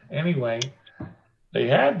 So anyway, they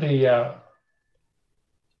had the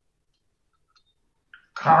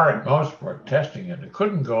car at Mosport testing it. It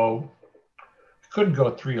couldn't go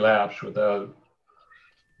 3 laps without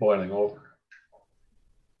boiling over.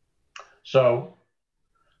 So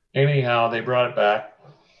anyhow, they brought it back,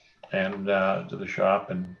 and to the shop,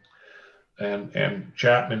 and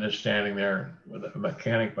Chapman is standing there with a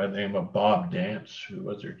mechanic by the name of Bob Dance, who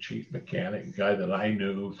was their chief mechanic, a guy that I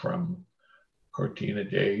knew from Cortina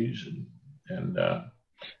days, and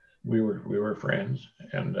we were friends.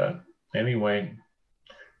 And anyway,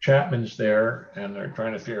 Chapman's there, and they're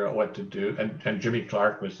trying to figure out what to do. And Jimmy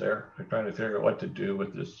Clark was there. They're trying to figure out what to do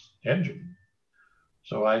with this engine.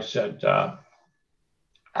 So I said,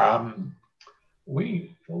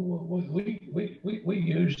 we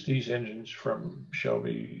use these engines from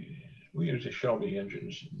Shelby. We use the Shelby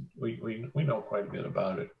engines. We know quite a bit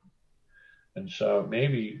about it, and so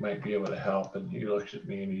maybe you might be able to help. And he looks at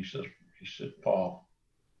me and he said, Paul,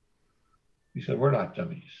 he said, we're not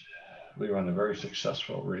dummies. We run a very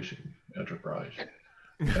successful racing enterprise,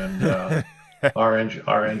 and our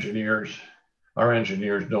engineers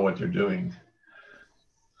know what they're doing.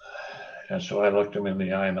 And so I looked him in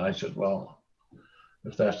the eye and I said, well,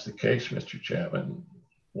 if that's the case, Mr. Chapman,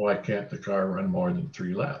 why can't the car run more than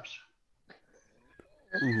 3 laps?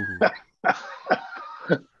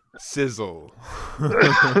 Sizzle.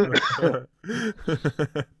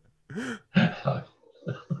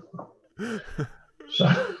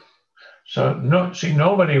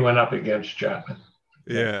 Nobody went up against Chapman.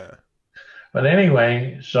 Yeah. But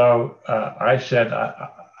anyway, so I said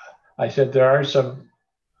there are some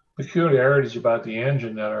peculiarities about the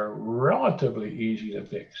engine that are relatively easy to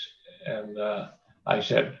fix. And I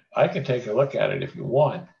said, I can take a look at it if you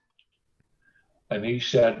want. And he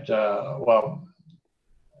said, well,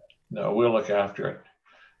 no, we'll look after it.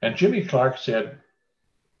 And Jimmy Clark said,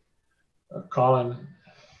 Colin,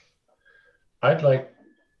 I'd like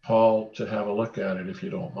Paul to have a look at it if you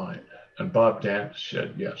don't mind. And Bob Dance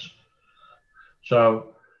said yes.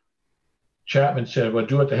 So Chapman said, well,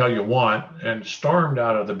 do what the hell you want, and stormed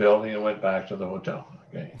out of the building and went back to the hotel.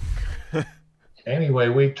 Okay. Anyway,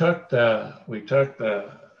 I got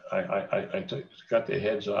the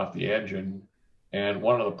heads off the engine, and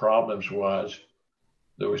one of the problems was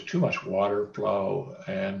there was too much water flow,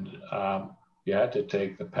 and you had to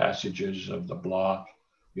take the passages of the block,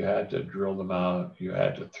 you had to drill them out, you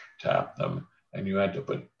had to tap them, and you had to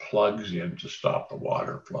put plugs in to stop the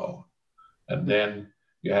water flow. And then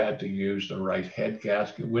you had to use the right head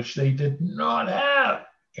gasket, which they did not have,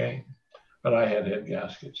 okay? But I had head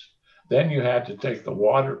gaskets. Then you had to take the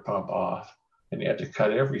water pump off, and you had to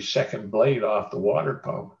cut every second blade off the water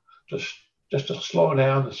pump just to slow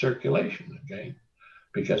down the circulation, okay?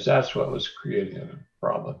 Because that's what was creating a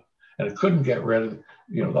problem. And it couldn't get rid of,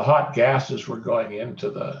 the hot gases were going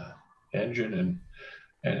into the engine,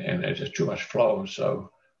 and there's just too much flow.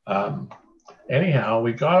 So anyhow,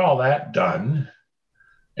 we got all that done.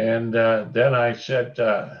 And then I said,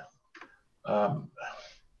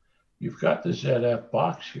 you've got the ZF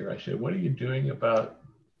box here. I said, what are you doing about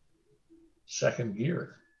second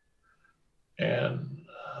gear? And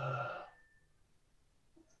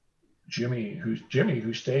Jimmy,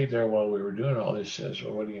 who stayed there while we were doing all this, says,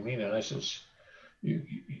 well, what do you mean? And I says, you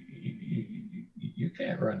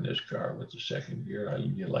can't run this car with the second gear.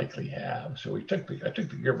 You likely have. So I took the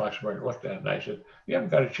gearbox apart and looked at it, and I said, you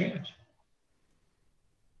haven't got a chance.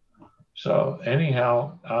 So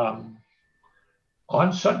anyhow,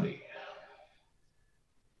 on Sunday,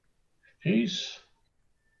 he's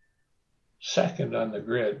second on the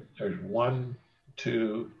grid. There's 1,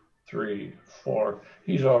 2, 3, 4.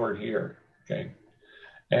 He's over here, okay?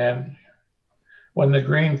 And when the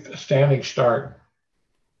green standing start,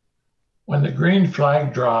 when the green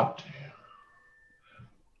flag dropped,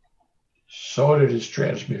 so did his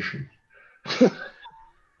transmission.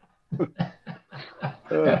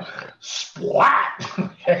 Splat!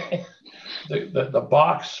 Okay. The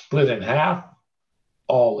box split in half.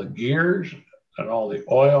 All the gears and all the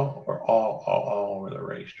oil were all over the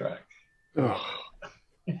racetrack.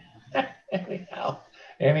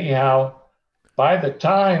 Anyhow, by the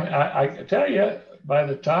time I can tell you, by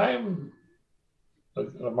the time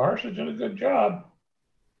the marshals did a good job,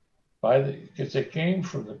 because they came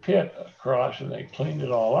from the pit across and they cleaned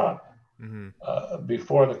it all up. Mm-hmm.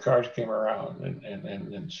 Before the cars came around,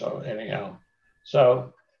 and so anyhow,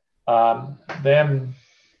 so then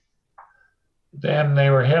they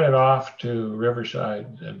were headed off to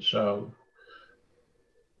Riverside, and so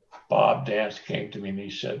Bob Dance came to me and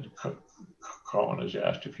he said, Colin has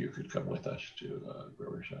asked if you could come with us to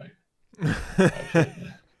Riverside. I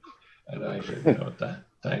said,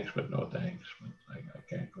 thanks, but no thanks. I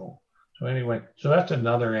can't go. So anyway, so that's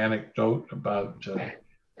another anecdote about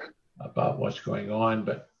what's going on.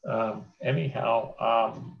 But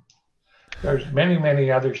anyhow, there's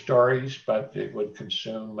many other stories, but it would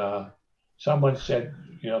consume. Someone said,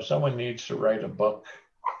 someone needs to write a book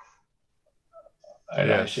And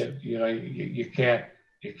Yes. I said, you can't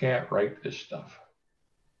write this stuff.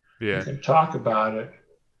 Yeah. You can talk about it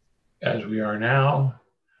as we are now.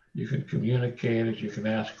 You can communicate it. You can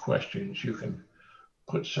ask questions. You can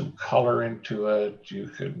put some color into it. You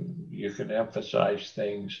can emphasize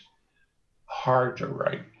things. Hard to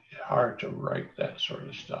write that sort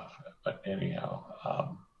of stuff. But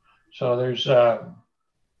anyhow, so there's the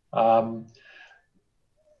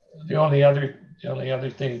only other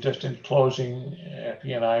thing, just in closing,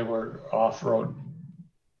 Effie and I were off-road.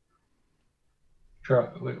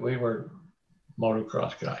 We were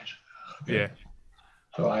motocross guys. Okay? Yeah.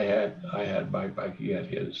 So I had my bike, he had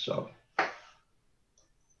his. So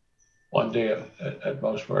one day at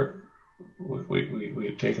Mosport, we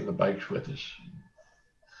had taken the bikes with us,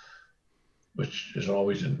 which is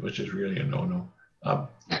really a no-no.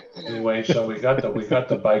 Anyway, so we got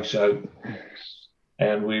the bikes out,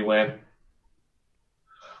 and we went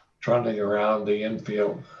trundling around the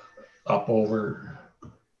infield up over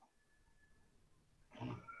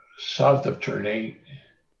south of Turn 8.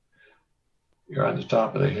 You're on the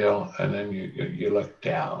top of the hill, and then you look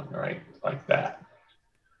down, right, like that.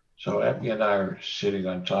 So Effie and I are sitting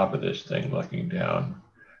on top of this thing looking down,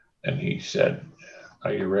 and he said,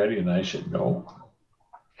 "Are you ready?" And I said, "No."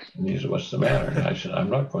 And he said, "What's the matter?" And I said, "I'm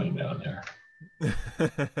not going down there."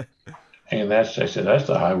 And I said, "That's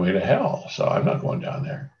the highway to hell, so I'm not going down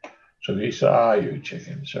there." So he said, "You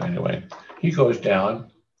chicken." So anyway, he goes down,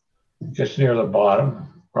 gets near the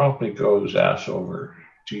bottom, promptly goes ass over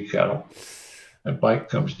tea kettle. A bike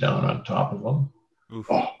comes down on top of him. Oof.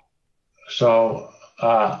 So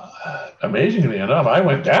amazingly enough, I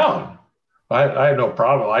went down. I had no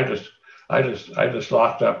problem. I just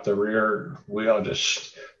locked up the rear wheel,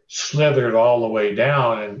 just slithered all the way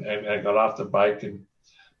down, and I got off the bike, and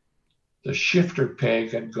the shifter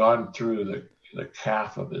peg had gone through the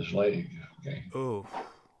calf of his leg. Okay. Oh.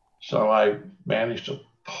 So I managed to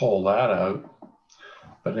pull that out.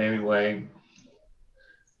 But anyway,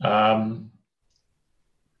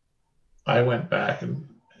 I went back and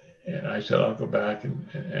I said, "I'll go back and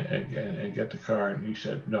get the car." And he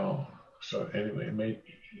said, "No." So anyway,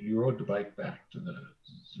 he rode the bike back to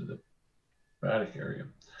the paddock area.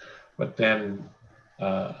 But then,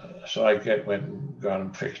 so I went and got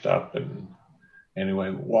him fixed up. And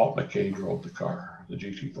anyway, Walt McKay drove the car, the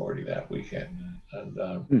GT40 that weekend. And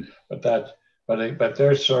but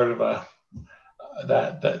there's sort of a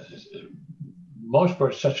that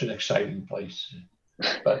Mosport is such an exciting place.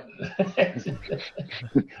 But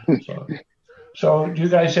so do you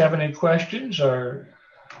guys have any questions or?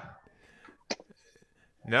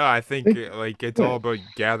 No, I think like it's all about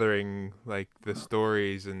gathering like the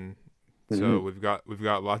stories, and so we've got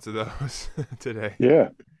lots of those today. Yeah,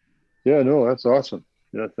 no, that's awesome.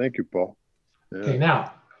 Yeah, thank you, Paul. Yeah. Okay,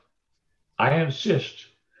 now I insist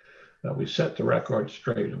that we set the record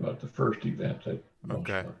straight about the first event at Mosport.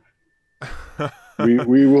 Okay.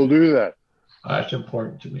 we will do that. That's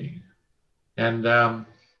important to me. And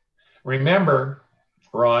remember,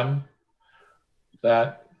 Ron,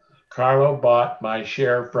 that Carlo bought my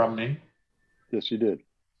share from me. Yes, he did.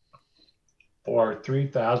 For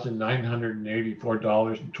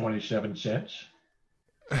 $3,984.27.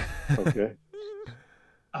 Okay.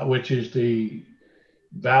 Which is the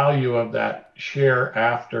value of that share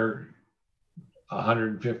after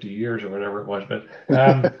 150 years or whatever it was. But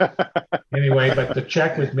anyway, but the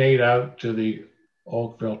check was made out to the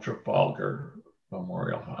Oakville Trafalgar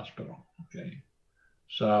Memorial Hospital. Okay.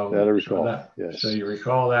 So that I recall. Yes. So you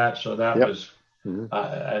recall that. So that was,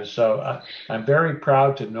 and so I'm very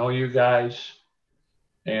proud to know you guys.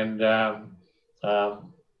 And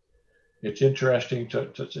it's interesting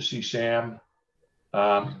to see Sam.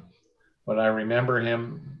 When I remember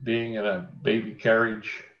him being in a baby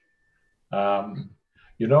carriage,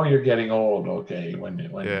 you're getting old, okay? When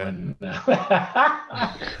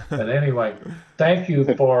but anyway, thank you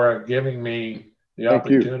for giving me the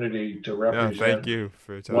opportunity to represent. No, thank you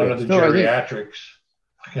for one of the geriatrics.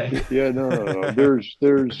 Okay. Yeah, no. There's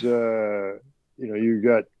you've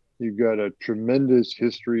got a tremendous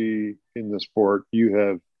history in the sport. You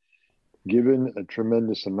have given a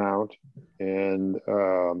tremendous amount, and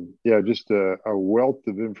just a wealth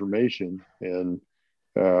of information, and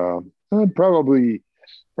probably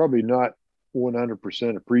not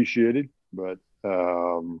 100% appreciated, but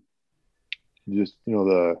just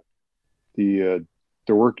the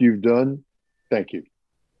work you've done. Thank you.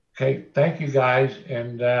 Okay, thank you guys,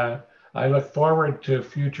 and I look forward to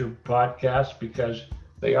future podcasts because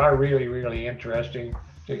they are really, really interesting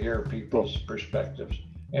to hear people's perspectives.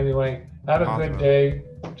 Anyway, have a good day.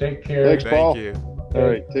 Take care. Thanks, Paul. Thank you. All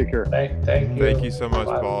right, take care. Thank you. Thank you so much,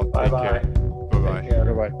 Paul. Take care. Bye-bye. Bye-bye.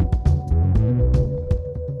 Bye-bye.